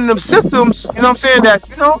who been in them systems. You know what I'm saying? That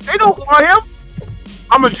they know who I am.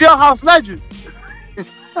 I'm a jailhouse legend.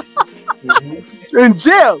 In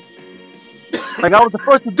jail. Like, I was the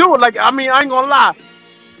first to do it. Like, I ain't gonna lie.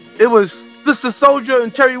 It was Sister Soldier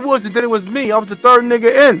and Terry Woods, and then it was me. I was the third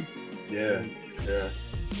nigga in. Yeah.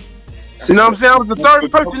 You know what I'm saying? I was the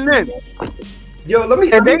third person in. Yo,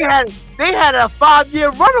 And they had a 5-year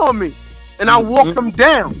run on me, and I walked them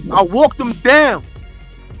down.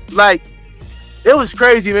 Like, it was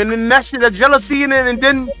crazy, man. And that shit, that jealousy in it. And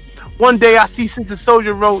then one day I see Sister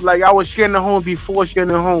Soldier wrote, like, I was sharing the home before sharing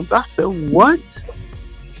the homes. I said, what?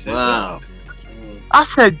 Wow. I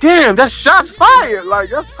said, damn, that shot's fired.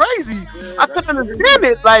 Like, that's crazy. Yeah, I couldn't understand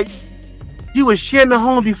it. Like, you was sharing the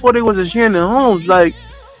home before they was sharing the homes. Like,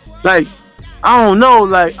 I don't know.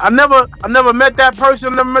 Like, I never met that person.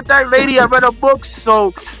 I never met that lady. I read her books,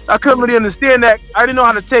 so I couldn't really understand that. I didn't know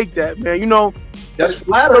how to take that, man. That's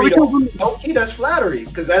flattery, though. Okay, that's flattery,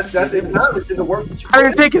 because that's acknowledging the work that you. I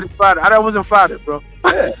didn't take it as flattery. I wasn't flattered, bro.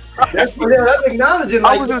 Yeah, that's acknowledging.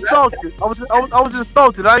 I was insulted. I was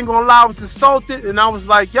insulted. I ain't gonna lie. I was insulted, and I was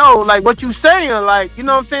like, "Yo, like, what you saying? Like, you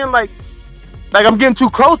know what I'm saying? Like I'm getting too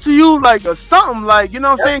close to you, like, or something. Like, you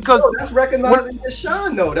know what I'm saying? Because that's recognizing your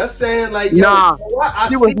shine, though. That's saying, like, nah,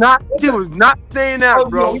 she was not saying that,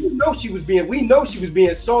 bro. We know she was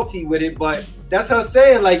being salty with it, but that's her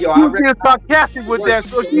saying, like, yo, she was being sarcastic with that.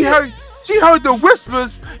 So she heard the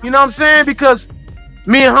whispers. You know what I'm saying? Because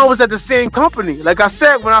me and her was at the same company. Like I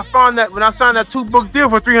said, when I signed that 2-book deal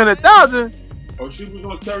for $300,000. Oh, she was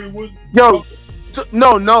on Terry Woods? Yo,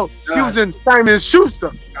 no. She was in Simon &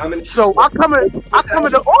 Schuster. So I come in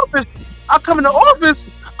the office.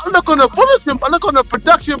 I look on the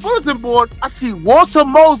production bulletin board. I see Walter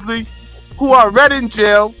Mosley, who I read in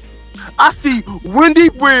jail. I see Wendy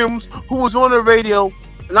Williams, who was on the radio,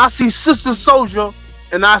 and I see Sister Soldier,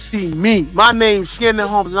 and I see me. My name's Shannon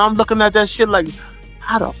Holmes, and I'm looking at that shit like,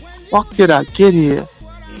 how the fuck did I get here?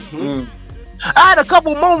 Mm-hmm. I had a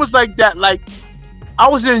couple moments like that. Like, I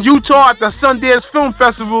was in Utah at the Sundance Film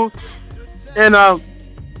Festival, and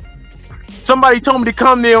somebody told me to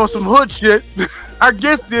come there on some hood shit. I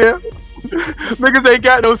guess there, niggas ain't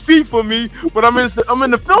got no seat for me, but I'm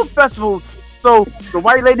in the film festival. So the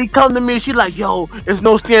white lady come to me, she like, yo, there's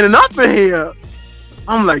no standing up in here.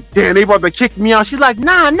 I'm like, damn, they about to kick me out. She's like,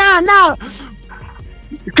 nah.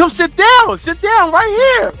 Come sit down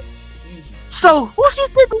right here. So who she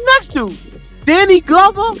sitting next to? Danny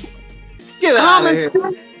Glover? Get out of here.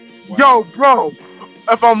 Yo, bro,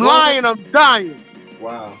 if I'm lying, I'm dying.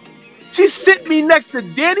 Wow. She sit me next to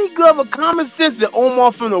Danny Glover, Common Sense, and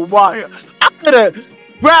Omar from The Wire. I could have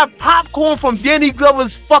grabbed popcorn from Danny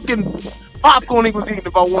Glover's fucking popcorn he was eating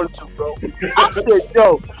if I wanted to, bro. I said,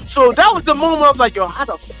 yo. So that was the moment I was like, yo, how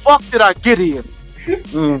the fuck did I get here?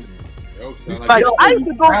 Like, I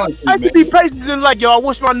used to be places and like, yo, I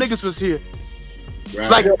wish my niggas was here. Right.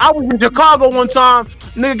 Like, I was in Chicago one time,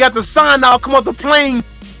 nigga got the sign out, come off the plane,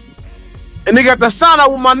 and they got the sign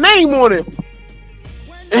out with my name on it.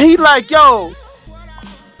 And he like, yo,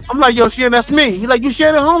 I'm like, yo, Shannon, that's me. He like, you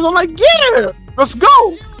Shannon Holmes? I'm like, yeah, let's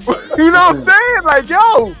go. You know what I'm saying? Like,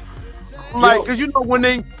 yo. Like, cause you know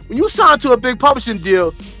when you sign to a big publishing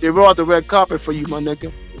deal, they roll out the red carpet for you, my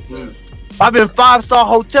nigga. Mm-hmm. I've been 5-star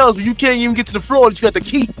hotels where you can't even get to the floor that you got the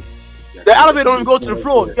key. The elevator don't even go to the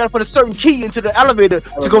floor. You gotta put a certain key into the elevator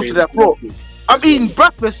to go to that floor. I'm eating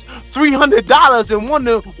breakfast $300 and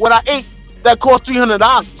wonder what I ate that cost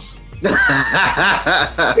 $300.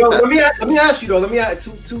 Yo, let me ask you though. Let me ask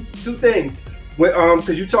two things.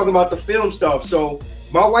 Because you're talking about the film stuff. So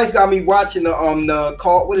my wife got me watching the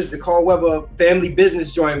Carl Weber Family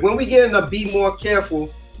Business joint. When we getting a Be More Careful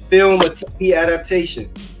film or TV adaptation?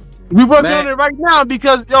 We working on it right now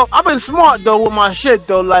because yo, I've been smart though with my shit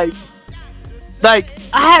though. Like I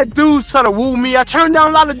had dudes try to woo me. I turned down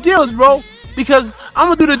a lot of deals, bro, because I'm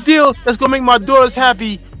gonna do the deal that's gonna make my daughters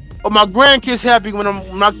happy or my grandkids happy when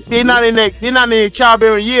they're not in their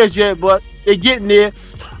childbearing years yet, but they're getting there.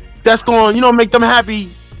 That's going, make them happy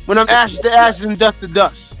when I'm ashes to ashes and dust to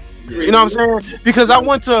dust. You know what I'm saying? Because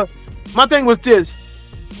my thing was this.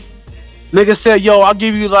 Nigga said, yo, I'll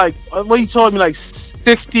give you what you told me, like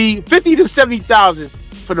 50 to 70,000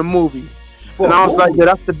 for the movie. And I was like, yeah,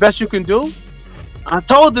 that's the best you can do? I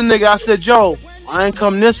told the nigga, I said, yo, I ain't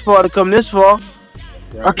come this far to come this far.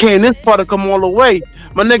 I came this far to come all the way.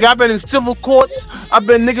 My nigga, I've been in civil courts. I've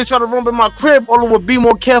been niggas trying to run up in my crib all over Be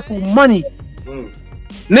More Careful money.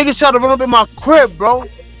 Niggas trying to run up in my crib, bro.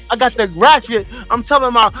 I got the ratchet. I'm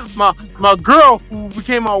telling my girl who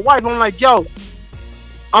became my wife, I'm like, yo,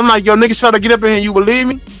 niggas trying to get up in here, you believe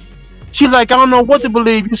me? She's like, I don't know what to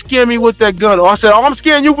believe. You scare me with that gun. I said, I'm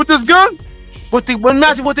scaring you with this gun?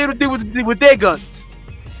 Imagine what they would do with their guns.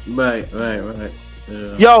 Right. Yeah.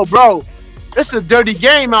 Yo, bro, it's a dirty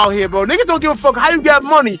game out here, bro. Niggas don't give a fuck how you got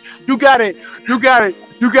money. You got it. You got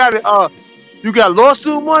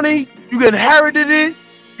lawsuit money. You inherited it.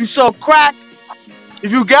 You sell crack.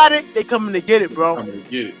 If you got it, they coming to get it, bro.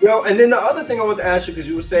 Yo, and then the other thing I want to ask you, because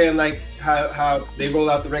you were saying like how they roll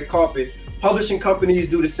out the red carpet. Publishing companies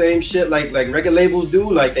do the same shit like record labels do.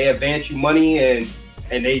 Like they advance you money and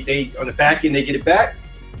they on the back end they get it back.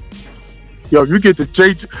 Yo, you get the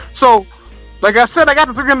change. So, like I said, I got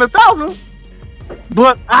the 300,000,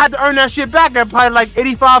 but I had to earn that shit back at probably like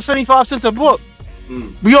 85, 75 cents a book.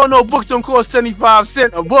 We all know books don't cost 75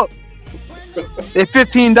 cents a book. They're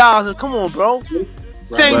 $15. Come on, bro.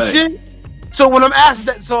 Same shit. So when I'm asked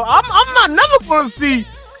that, so I'm not never gonna see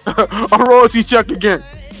a royalty check again.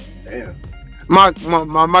 Damn. My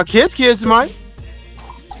kids might.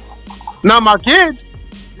 Not my kids.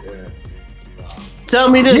 Yeah. Tell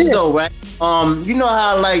me this though, right? You know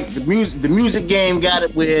how like the music game got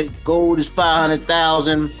it where gold is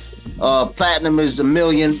 500,000, platinum is 1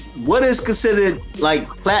 million. What is considered like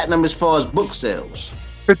platinum as far as book sales?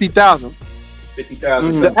 50,000.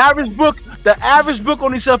 50,000. The average book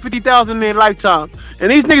only sell 50,000 in their lifetime, and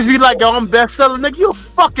these niggas be like, yo, I'm bestseller, nigga. You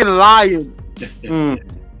fucking lying.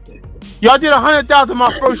 Y'all did 100,000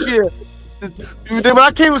 my first year. When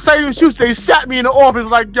I came with Saban Shoots, they sat me in the office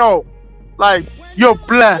like, yo, like you're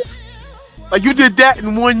blessed. Like you did that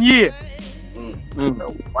in 1 year.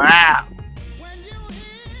 Wow.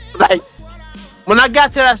 Like when I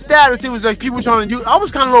got to that status, it was like people trying to do. I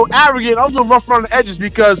was kind of a little arrogant. I was a little rough around the edges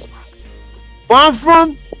because where I'm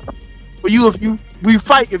from, we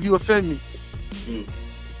fight if you offend me.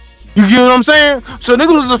 You get what I'm saying? So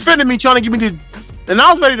niggas was offending me, trying to give me the, and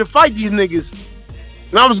I was ready to fight these niggas.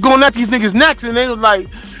 And I was going at these niggas next, and they was like,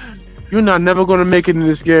 "You're not never gonna make it in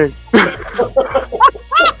this game."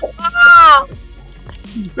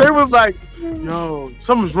 They was like, yo,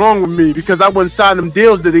 something's wrong with me because I wouldn't sign them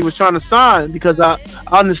deals that he was trying to sign because I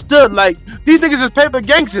understood like these niggas is paper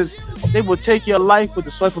gangsters. They will take your life with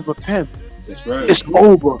the swipe of a pen. That's right. It's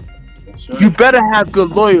over. That's right. You better have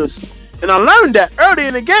good lawyers. And I learned that early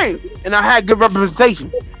in the game, and I had good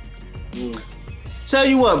representation. Tell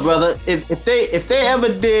you what, brother, if they ever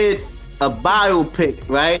did a biopic,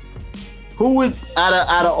 right? Who would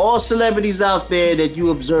out of all celebrities out there that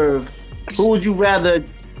you observe, who would you rather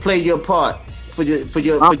play your part for your story?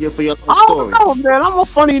 I don't know, man. I'm a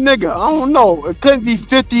funny nigga. I don't know. It couldn't be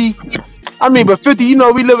 50. I mean, but 50,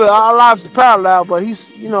 we live our lives parallel, but he's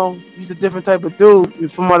a different type of dude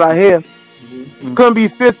from what I hear. Couldn't be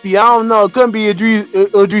 50. I don't know. It couldn't be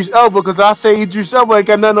Idris Elba because I say Idris Elba ain't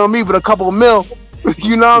got nothing on me but a couple of mil.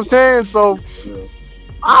 You know what I'm saying? So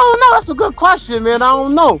I don't know. That's a good question, man. I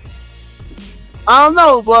don't know,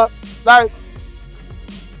 but like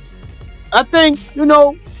I think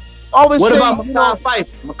always. What say, about Mekhi Phifer?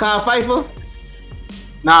 Mekhi Phifer?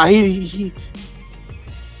 Nah, he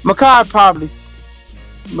Mekhi probably.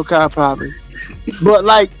 But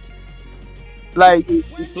like he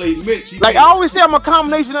played Mitch. I always say, I'm a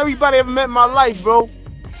combination of everybody I ever met in my life, bro.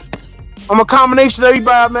 I'm a combination of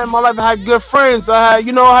everybody I met in my life. I had good friends. I had,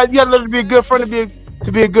 you had to be a good friend to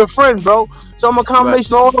be a good friend, bro. So I'm a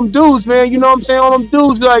combination of all them dudes, man. You know what I'm saying? All them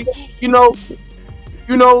dudes, like, one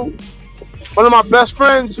of my best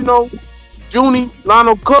friends, Junie,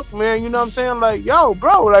 Lionel Cook, man. You know what I'm saying? Like, yo,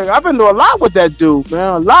 bro, like, I've been through a lot with that dude,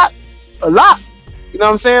 man. A lot. You know what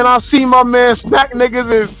I'm saying? I see my man smack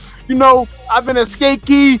niggas and, I've been at Skate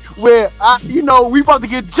Key where we about to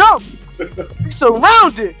get jumped. We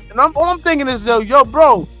surrounded. And all I'm thinking is, yo,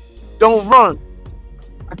 bro, don't run.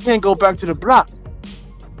 I can't go back to the block.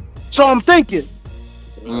 So I'm thinking.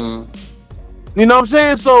 You know what I'm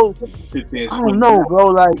saying? So I don't know, bro.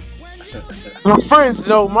 Like my friends is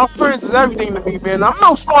everything to me, man. I'm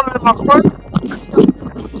no smarter than my friends.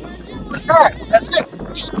 That's it.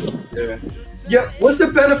 Yeah. What's the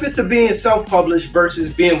benefits of being self-published versus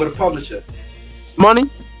being with a publisher? Money,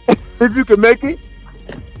 if you can make it.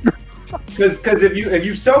 Because if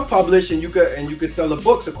you self-publish and you could sell the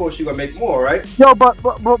books, of course you're gonna make more, right? Yo, but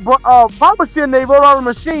publishing, they roll out a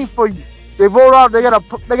machine for you. They got a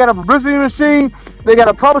publicity machine. They got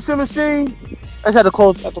a publishing machine. I just had to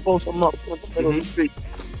close something up.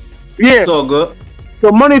 Yeah. It's all good.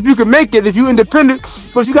 So money, if you can make it, if you independent,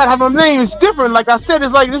 but you gotta have a name. It's different. Like I said,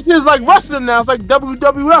 it's like this is like wrestling now. It's like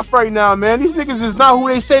WWF right now, man. These niggas is not who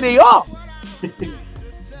they say they are.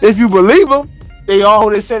 If you believe them, they are who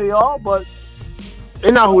they say they are, but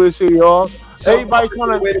they're not who they say they are. Everybody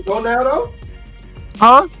trying to. The way to go now, though.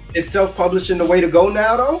 Huh? Is self-publishing the way to go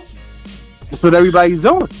now, though? That's what everybody's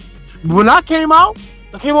doing. When I came out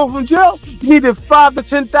from jail, you needed 5,000 to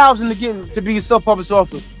 10,000 to be a self-published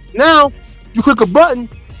author. Now, you click a button,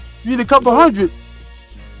 you need a couple hundred.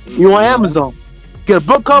 You on Amazon. Get a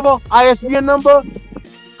book cover, ISBN number,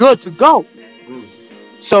 good to go.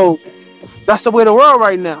 So that's the way of the world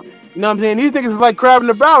right now. You know what I'm saying? These niggas is like crabbing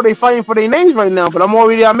the barrel. They fighting for their names right now. But I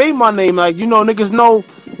made my name. Like, niggas know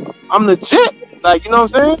I'm legit. Like, you know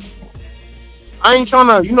what I'm saying? I ain't trying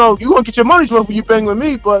to, you gonna get your money's worth when you bang with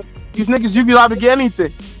me, but these niggas, you can either get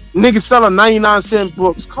anything. Niggas selling 99-cent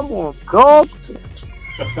books. Come on, dog.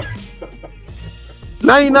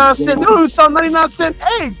 99 cents. They don't even sell 99-cent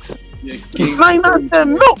eggs. 99-cent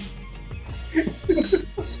milk.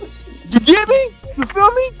 You get me? You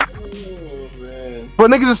feel me? Oh, man. But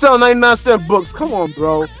niggas are selling 99-cent books. Come on,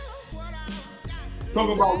 bro. Talk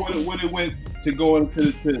about when it went to go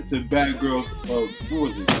into to Bad Girls. What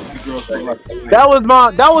was it? Bad Girls for Life.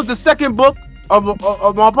 That was the second book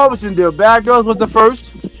of my publishing deal. Bad Girls was the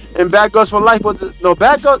first, and Bad Girls for Life was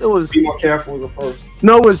Bad Girls. It was. Be More Careful was the first.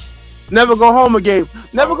 No, it was Never Go Home Again.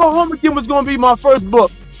 Never Go Home Again was gonna be my first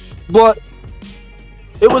book, but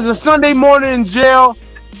it was a Sunday morning in jail,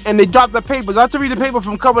 and they dropped the papers. I had to read the paper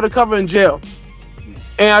from cover to cover in jail,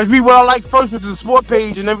 and I read what I like first, which is the sport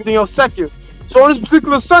page, and everything else second. So on this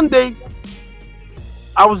particular Sunday,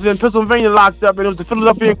 I was in Pennsylvania locked up, and it was the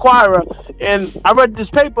Philadelphia Inquirer, and I read this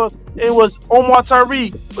paper. It was Omar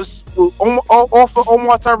Tariq. Author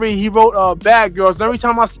Omar Tariq. He wrote Bad Girls. And every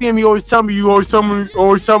time I see him, he always tell me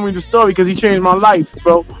the story because he changed my life,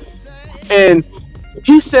 bro. And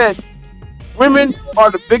he said, women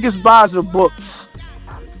are the biggest buyers of books.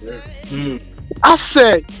 I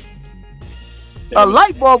said, a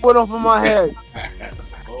light bulb went off in my head.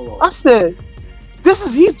 I said,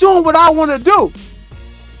 he's doing what I want to do.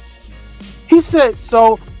 He said,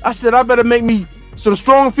 so I said, I better make me some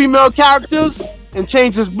strong female characters and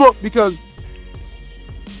change this book because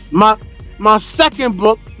my second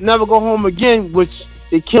book, Never Go Home Again, which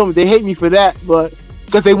they kill me, they hate me for that, but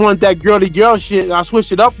because they want that girly girl shit, and I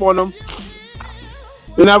switched it up on them.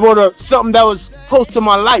 And I wrote something that was close to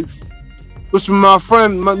my life, which was my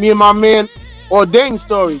friend, me and my man Ordained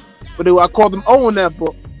story, but I called them O in that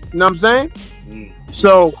book. You know what I'm saying?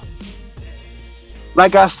 So,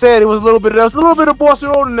 like I said, it was a little bit of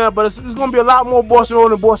Boston Road in there, but it's gonna be a lot more Boston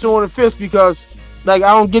Road and Fist because, like,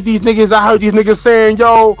 I don't get these niggas. I heard these niggas saying,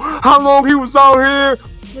 "Yo, how long he was out here?"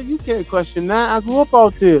 Like, you can't question that. I grew up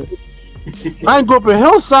out there. I ain't grew up in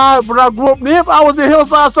Hillside, but I grew up near. I was in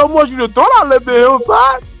Hillside so much, you'd thought I lived in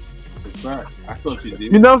Hillside. I thought you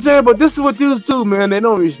did. You know what I'm saying? But this is what dudes do, man. They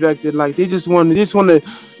don't respect it. Like they just want to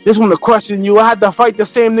This one to question you. I had to fight the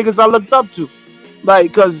same niggas I looked up to.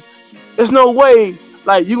 Like, cause there's no way,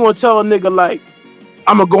 like, you gonna tell a nigga, like,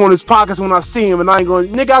 I'm gonna go in his pockets when I see him, and I ain't going,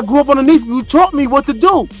 nigga, I grew up underneath you. You taught me what to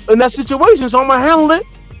do in that situation, so I'm gonna handle it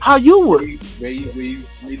how you would. Where you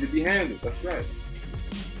need to be handled. That's right.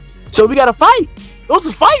 So we gotta fight. Those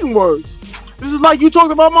are fighting words. This is like you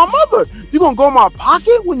talked about my mother. You gonna go in my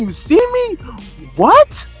pocket when you see me?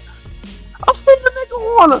 What? I seen the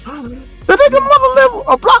nigga the nigga mother live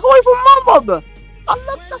a block away from my mother. I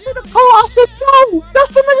looked, I see the car, I said, yo, that's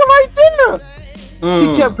the nigga right there. He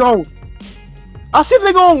kept going. I see the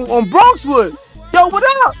nigga on Bronxwood. Yo, what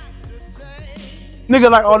up?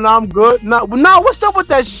 Nigga like, oh, no, I'm good. No, what's up with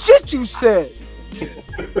that shit you said?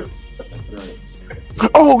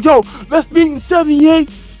 Oh, yo, let's meet in 78.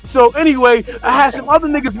 So anyway, I had some other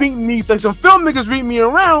niggas meeting me, like some film niggas meeting me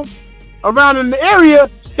around in the area,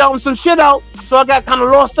 scouting some shit out. So I got kind of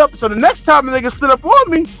lost up. So the next time the nigga stood up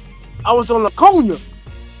on me, I was on Laconia.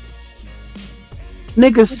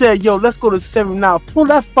 Nigga said, yo, let's go to 7 now. Pull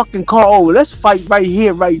that fucking car over. Let's fight right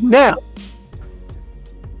here, right now.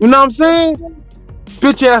 You know what I'm saying?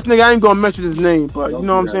 Bitch ass nigga, I ain't gonna mention his name, but you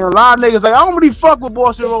know what I'm saying? A lot of niggas like, I don't really fuck with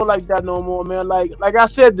Boston Road like that no more, man. Like I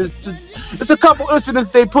said, it's a couple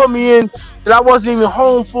incidents they put me in that I wasn't even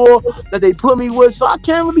home for, that they put me with, so I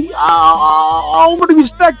can't really, I don't really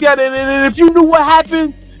respect that. And if you knew what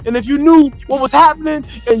happened, and if you knew what was happening,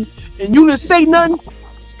 and you didn't say nothing,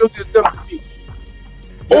 you'll just them to me.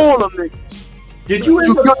 All them niggas. Did you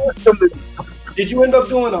end up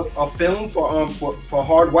doing a film for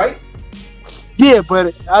Hard White? Yeah,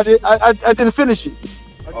 but I didn't finish it.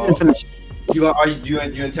 I didn't finish it. You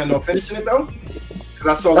intend on finishing it though? Because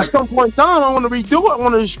I saw at some point in time I want to redo it. I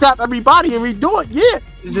want to scrap everybody and redo it. Yeah,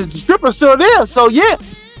 the script is still there, so yeah.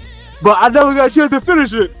 But I never got a chance to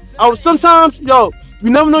finish it. Sometimes, yo, you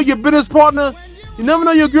never know your business partner. You never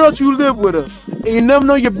know your girl till you live with her, and you never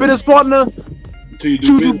know your business partner till you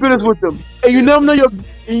do business with them, and you never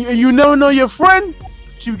know your friend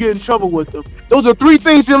till you get in trouble with them. Those are 3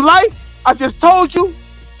 things in life. I just told you.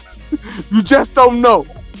 You just don't know.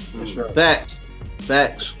 Facts.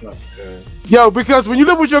 Yo, because when you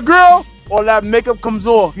live with your girl, all that makeup comes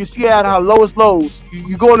off. You see her at her lowest lows.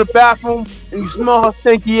 You go in the bathroom and you smell her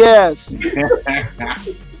stinky ass.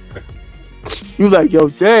 You like, yo,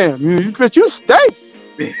 damn, you stink.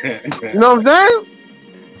 You know what I'm saying?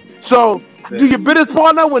 So, you your business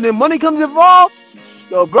partner, when the money comes involved,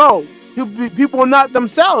 yo, bro, people are not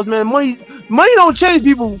themselves, man. Money don't change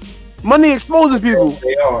people. Money exposes people.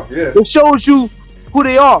 They are, yeah. It shows you who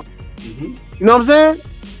they are. Mm-hmm. You know what I'm saying?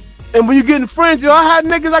 And when you getting friends, yo, I had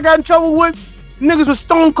niggas I got in trouble with. Niggas were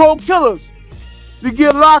stone cold killers. We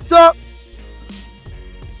get locked up.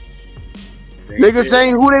 Niggas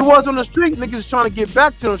saying who they was on the street. Niggas trying to get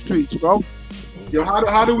back to the streets, bro. Yo,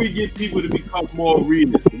 how do we get people to become more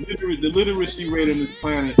readers? The literacy rate on this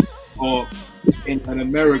planet or in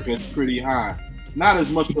America is pretty high. Not as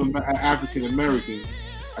much for African Americans.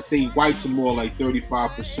 I think whites are more like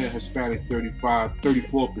 35%, Hispanics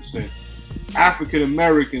 34%. African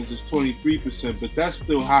Americans is 23%, but that's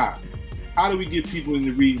still high. How do we get people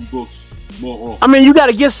into reading books more often? I mean, you got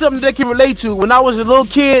to get something they can relate to. When I was a little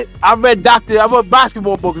kid, I read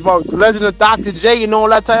basketball books about the Legend of Dr. J and all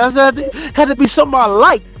that type. I said it had to be something I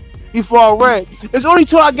liked before I read. It's only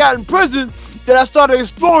till I got in prison that I started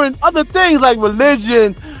exploring other things like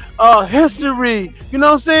religion, history. You know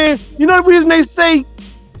what I'm saying? You know the reason they say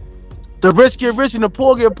the rich get rich and the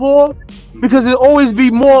poor get poor? Because there'll always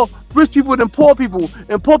be more rich people than poor people.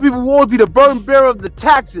 And poor people will always be the burden bearer of the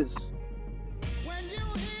taxes.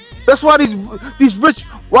 That's why these rich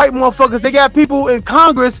white motherfuckers, they got people in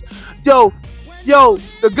Congress. Yo,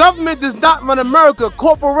 the government does not run America.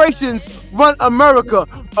 Corporations run America.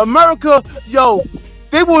 The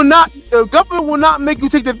government will not make you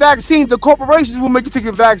take the vaccines. The corporations will make you take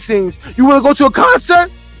the vaccines. You want to go to a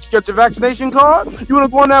concert? Get your vaccination card. You want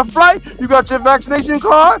to go on that flight? You got your vaccination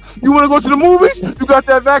card. You want to go to the movies? You got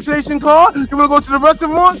that vaccination card. You want to go to the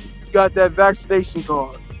restaurant? You got that vaccination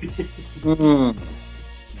card. You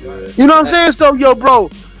know what I'm saying? So, yo, bro,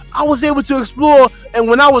 I was able to explore, and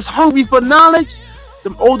when I was hungry for knowledge,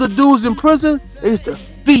 them older dudes in prison, they used to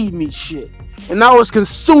feed me shit. And I was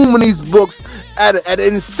consuming these books at an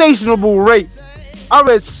insatiable rate. I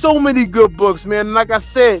read so many good books, man. And like I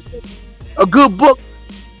said, a good book,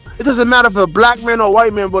 it doesn't matter if it's a black man or a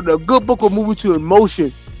white man, but a good book will move you to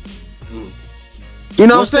emotion. You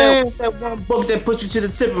know what I'm saying? What's that one book that put you to the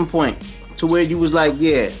tipping point to where you was like,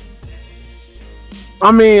 yeah?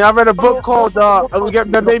 I mean, I read a book called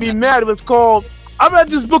that made me mad. It was called, I read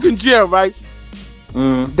this book in jail, right?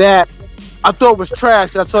 That I thought it was trash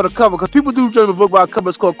because I saw the cover. Because people do judge a book by a cover.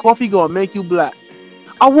 It's called Coffee Gonna Make You Black.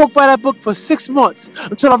 I walked by that book for 6 months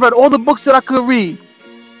until I read all the books that I could read.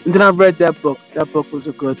 And then I read that book. That book was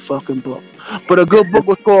a good fucking book. But a good book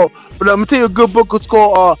was called, but I'm gonna tell you a good book was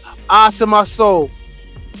called Eyes to My Soul.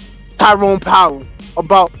 Tyrone Powell.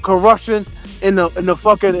 About corruption in the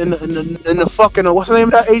fucking what's the name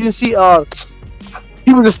of that agency?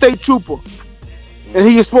 He was a state trooper. And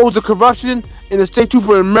he exposed the corruption in the state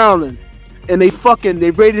trooper in Maryland. And they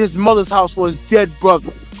raided his mother's house for his dead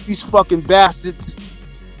brother. These fucking bastards.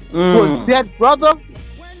 For his dead brother?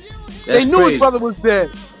 They knew his brother was dead.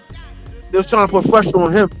 They was trying to put pressure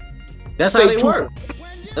on him. That's how they work.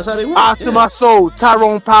 That's how they work. Eyes to My Soul,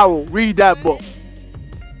 Tyrone Powell. Read that book.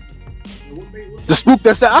 The spook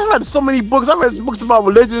that said, I read so many books. I read books about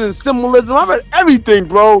religion and symbolism. I read everything,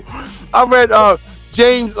 bro. I read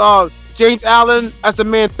James Allen, As a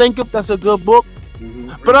Man Thinketh. That's a good book.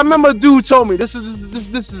 Mm-hmm. But I remember a dude told me, this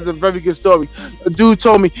is a very good story. A dude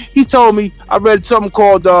told me, I read something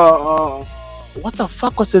called what the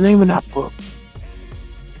fuck was the name of that book?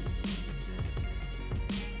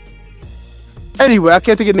 Anyway, I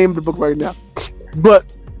can't think of the name of the book right now.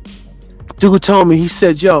 But dude told me, he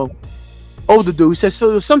said, yo, older dude, he said,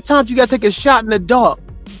 so sometimes you gotta take a shot in the dark.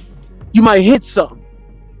 You might hit something.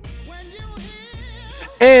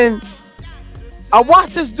 And I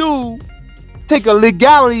watched this dude take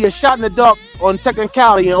a shot in the dark on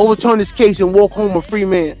technicality and overturn his case and walk home a free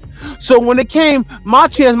man. So when it came, my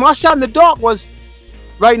chance, my shot in the dark was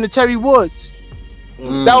right in the Terry Woods.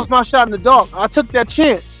 That was my shot in the dark. I took that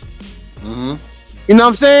chance. Mm-hmm. You know what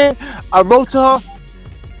I'm saying? I wrote to her,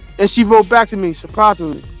 and she wrote back to me,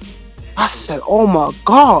 surprisingly. I said, oh my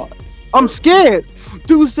God, I'm scared.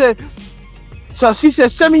 Dude said, so she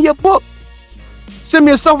said, send me your book. Send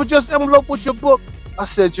me a self-addressed envelope with your book. I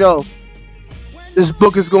said, yo, this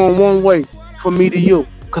book is going one way from me to you.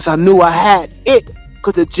 Because I knew I had it.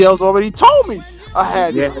 Because the jails already told me I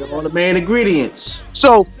had it. Yeah, all the main ingredients.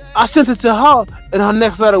 So I sent it to her, and her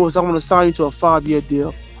next letter was, I want to sign you to a 5-year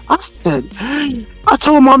deal. I said, I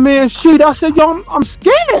told my man, shit, I said, yo, I'm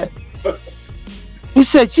scared. He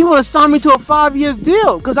said, she want to sign me to a 5-year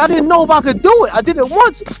deal because I didn't know if I could do it. I did it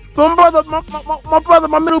once. But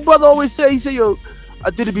my middle brother always said, he said, yo, I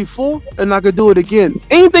did it before and I could do it again.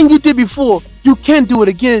 Anything you did before, you can do it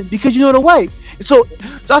again because you know the way. So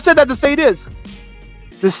I said that to say this.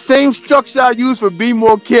 The same structure I used for Be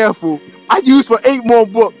More Careful, I used for 8 more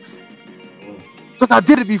books. Because I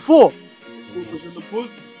did it before.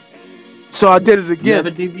 So I did it again.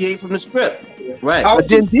 Never deviate from the script. Right. I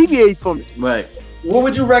didn't deviate from it. Right. What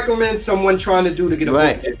would you recommend someone trying to do to get a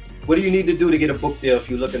book deal? What do you need to do to get a book deal if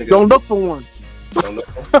you're looking to get Don't look for one. Don't look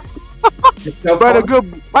for one. Write a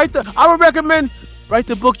good, I would recommend write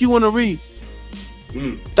the book you want to read.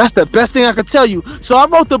 That's the best thing I could tell you. So I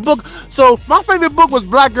wrote the book. So my favorite book was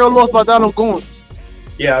Black Girl Lost by Donald Goines.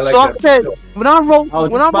 Yeah, I like so that. I said, when I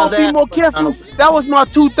wrote Be More Careful, that was my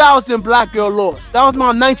 2000 Black Girl Lost. That was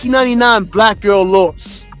my 1999 Black Girl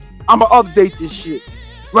Lost. I'ma update this shit.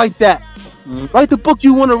 Write that. Write the book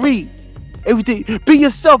you want to read. Everything. Be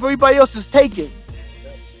yourself. Everybody else is taken.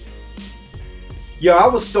 Yo, I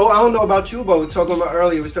don't know about you, but we were talking about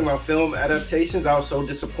earlier, we were talking about film adaptations. I was so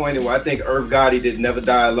disappointed when I think Irv Gotti did Never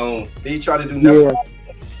Die Alone. Did he try to do Never Die?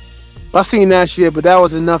 I seen that shit, but that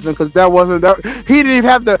wasn't nothing because that wasn't that. He didn't even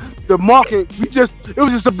have the market. It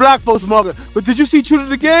was just a black folks market. But did you see True to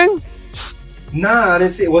the Game? Nah, I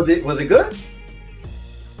didn't see it. Was it good?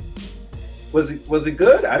 Was it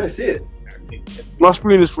good? I didn't see it. My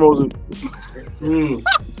screen is frozen.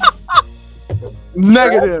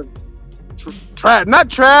 Negative. Trash, not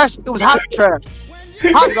trash. It was hot trash.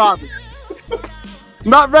 Hot garbage.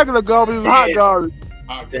 Not regular garbage. It was hot garbage.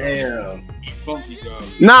 Damn. Funky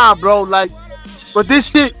garbage. Nah, bro. Like, but this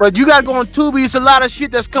shit. But you gotta go on Tubi. It's a lot of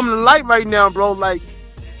shit that's coming to light right now, bro. Like,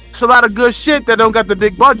 it's a lot of good shit that don't got the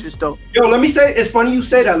big budgets though. Yo, let me say. It's funny you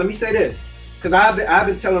say that. Let me say this, because I've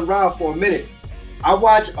been telling Rob for a minute. I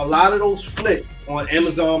watch a lot of those flicks on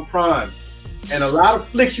Amazon Prime, and a lot of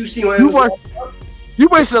flicks you see on Amazon. You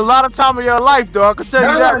wasted a lot of time of your life, dog. I can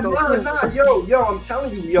tell you that. Though. Yo, I'm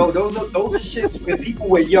telling you, yo, those are shits with people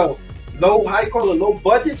with low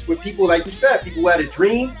budgets, with people like you said, people who had a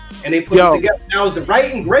dream and they put it together. Now is the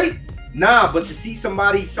writing great? Nah, but to see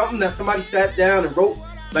something that somebody sat down and wrote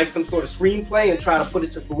like some sort of screenplay and try to put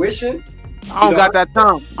it to fruition. I don't got that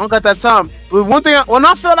time. But one thing, when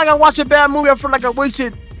I feel like I watch a bad movie, I feel like I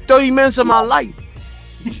wasted 30 minutes of my life.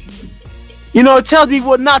 You know, it tells me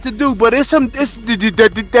what not to do, but it's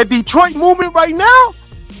the Detroit movement right now.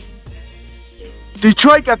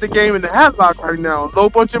 Detroit got the game in the headlock right now. A low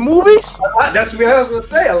bunch of movies. That's what I was gonna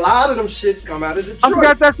say. A lot of them shits come out of Detroit. I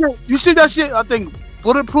forgot that shit. You see that shit? I think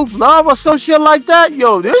Bulletproof Love or some shit like that.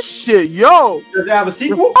 Yo, this shit, yo. Does it have a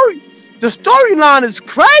sequel? The storyline is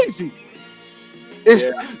crazy.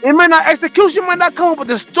 It may not, execution might not come, but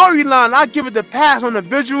the storyline, I give it the pass on the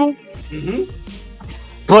visual. Mm-hmm.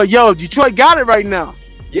 But yo, Detroit got it right now.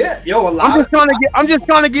 Yeah, yo, a lot. I'm just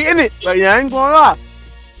trying to get in it right now. I ain't gonna lie.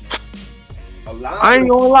 I ain't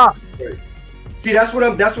gonna lie. See, that's what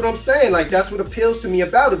I'm saying. Like, that's what appeals to me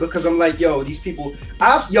about it, because I'm like, yo, these people.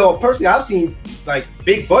 Personally, I've seen like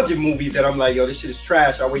big budget movies that I'm like, yo, this shit is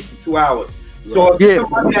trash. I wasted 2 hours. So if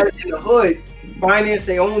somebody that's in the hood finance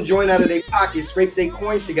their own joint out of their pocket, scrape their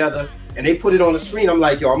coins together, and they put it on the screen, I'm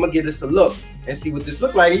like, yo, I'm gonna give this a look and see what this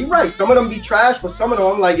look like. And you're right, some of them be trash, but some of them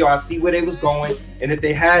I'm like, yo, I see where they was going, and if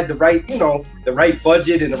they had the right, the right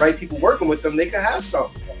budget and the right people working with them, they could have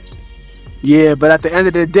something. Yeah, but at the end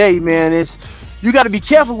of the day, man, you got to be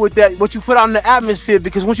careful with that, what you put out in the atmosphere,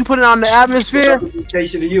 because once you put it out in the atmosphere,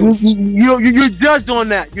 you're judged on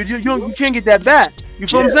that. You can't get that back. You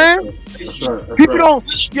feel what I'm saying? People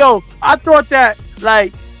don't. Yo, I thought that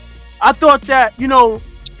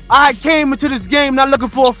I came into this game not looking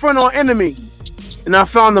for a friend or enemy, and I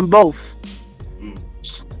found them both.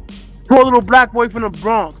 Poor little black boy from the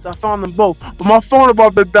Bronx. I found them both. But my phone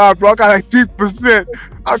about to die, bro. I got like 3%.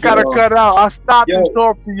 I gotta cut out. I stopped and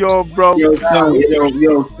talked to y'all, bro. I'm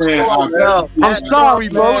sorry,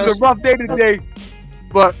 bro. It was a rough day today.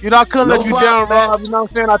 But, I couldn't let you down, Rob. You know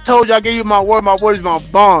what I'm saying? I told you I gave you my word. My word is my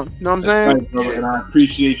bond. You know what I'm saying? Right, bro, and I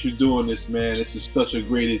appreciate you doing this, man. This is such a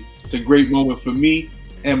great moment for me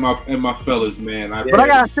and my fellas, man. But I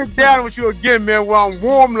gotta sit down with you again, man, where I'm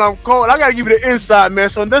warm and I'm cold. I gotta give you the inside,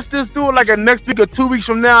 man. So let's just do it like a next week or 2 weeks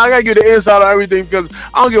from now. I gotta give you the inside of everything, because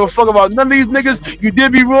I don't give a fuck about none of these niggas. You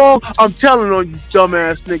did me wrong. I'm telling on you,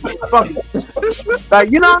 dumbass nigga. Fuck it. Like,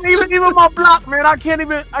 even my block, man. I can't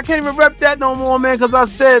even rep that no more, man. Because I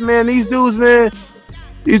said, man, these dudes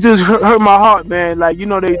hurt my heart, man. Like, they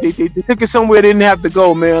took it somewhere they didn't have to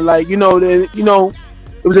go, man. Like,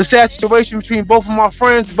 it was a sad situation between both of my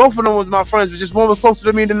friends. Both of them was my friends, but just one was closer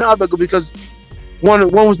to me than the other, because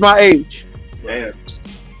one was my age. Damn.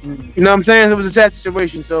 You know what I'm saying? It was a sad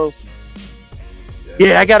situation. So,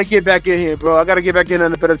 yeah, I got to get back in here, bro. I got to get back in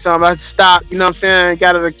at a better time. I stopped, you know what I'm saying?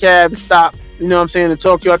 Got out of the cab and stopped, you know what I'm saying, to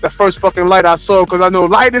talk to you at the first fucking light I saw, because I know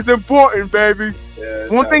light is important, baby. Yeah,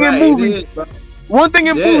 one thing in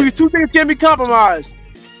movies, two things can't be compromised: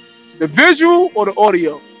 the visual or the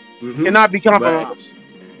audio. Cannot be compromised. Right.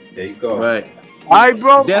 There you go. Right. All right,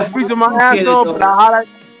 bro. I'm freezing my ass off, but I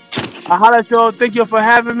holla at y'all. Thank you for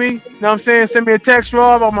having me. You know what I'm saying? Send me a text,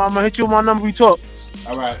 Rob. I'm gonna hit you with my number. We talk.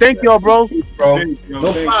 All right. Thank y'all, bro.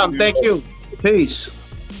 No problem. Thank you. Peace.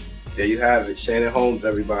 There you have it. Shannon Holmes,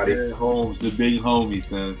 everybody. Shannon Holmes, the big homie,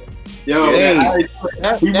 son. Yo, hey,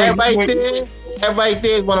 that right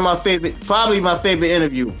there is one of my favorite, probably my favorite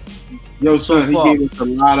interview. Yo, son, he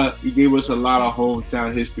gave us a lot of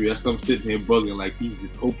hometown history. That's why I'm sitting here bugging like he's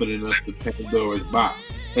just opening up the Pandora's box.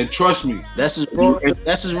 And trust me, that's his raw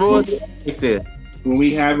right there. When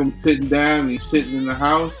we have him sitting down and he's sitting in the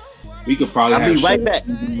house, we could probably I'll be right back.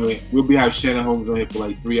 We'll be having Shannon Holmes on here for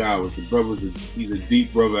like 3 hours. The brother's he's a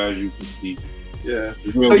deep brother, as you can see. Yeah.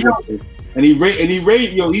 And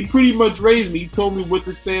he pretty much raised me. He told me what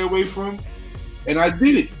to stay away from, and I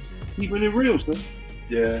did it. Keeping it real, son.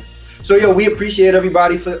 Yeah. So, we appreciate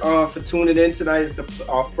everybody for tuning in tonight. It's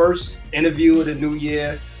our first interview of the new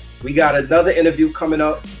year. We got another interview coming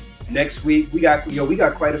up next week. We got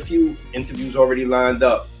quite a few interviews already lined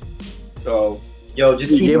up. So,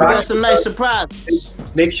 just keep. Yeah, we got some nice surprises.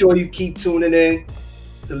 Make sure you keep tuning in.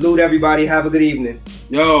 Salute everybody. Have a good evening.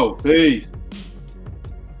 Yo, peace.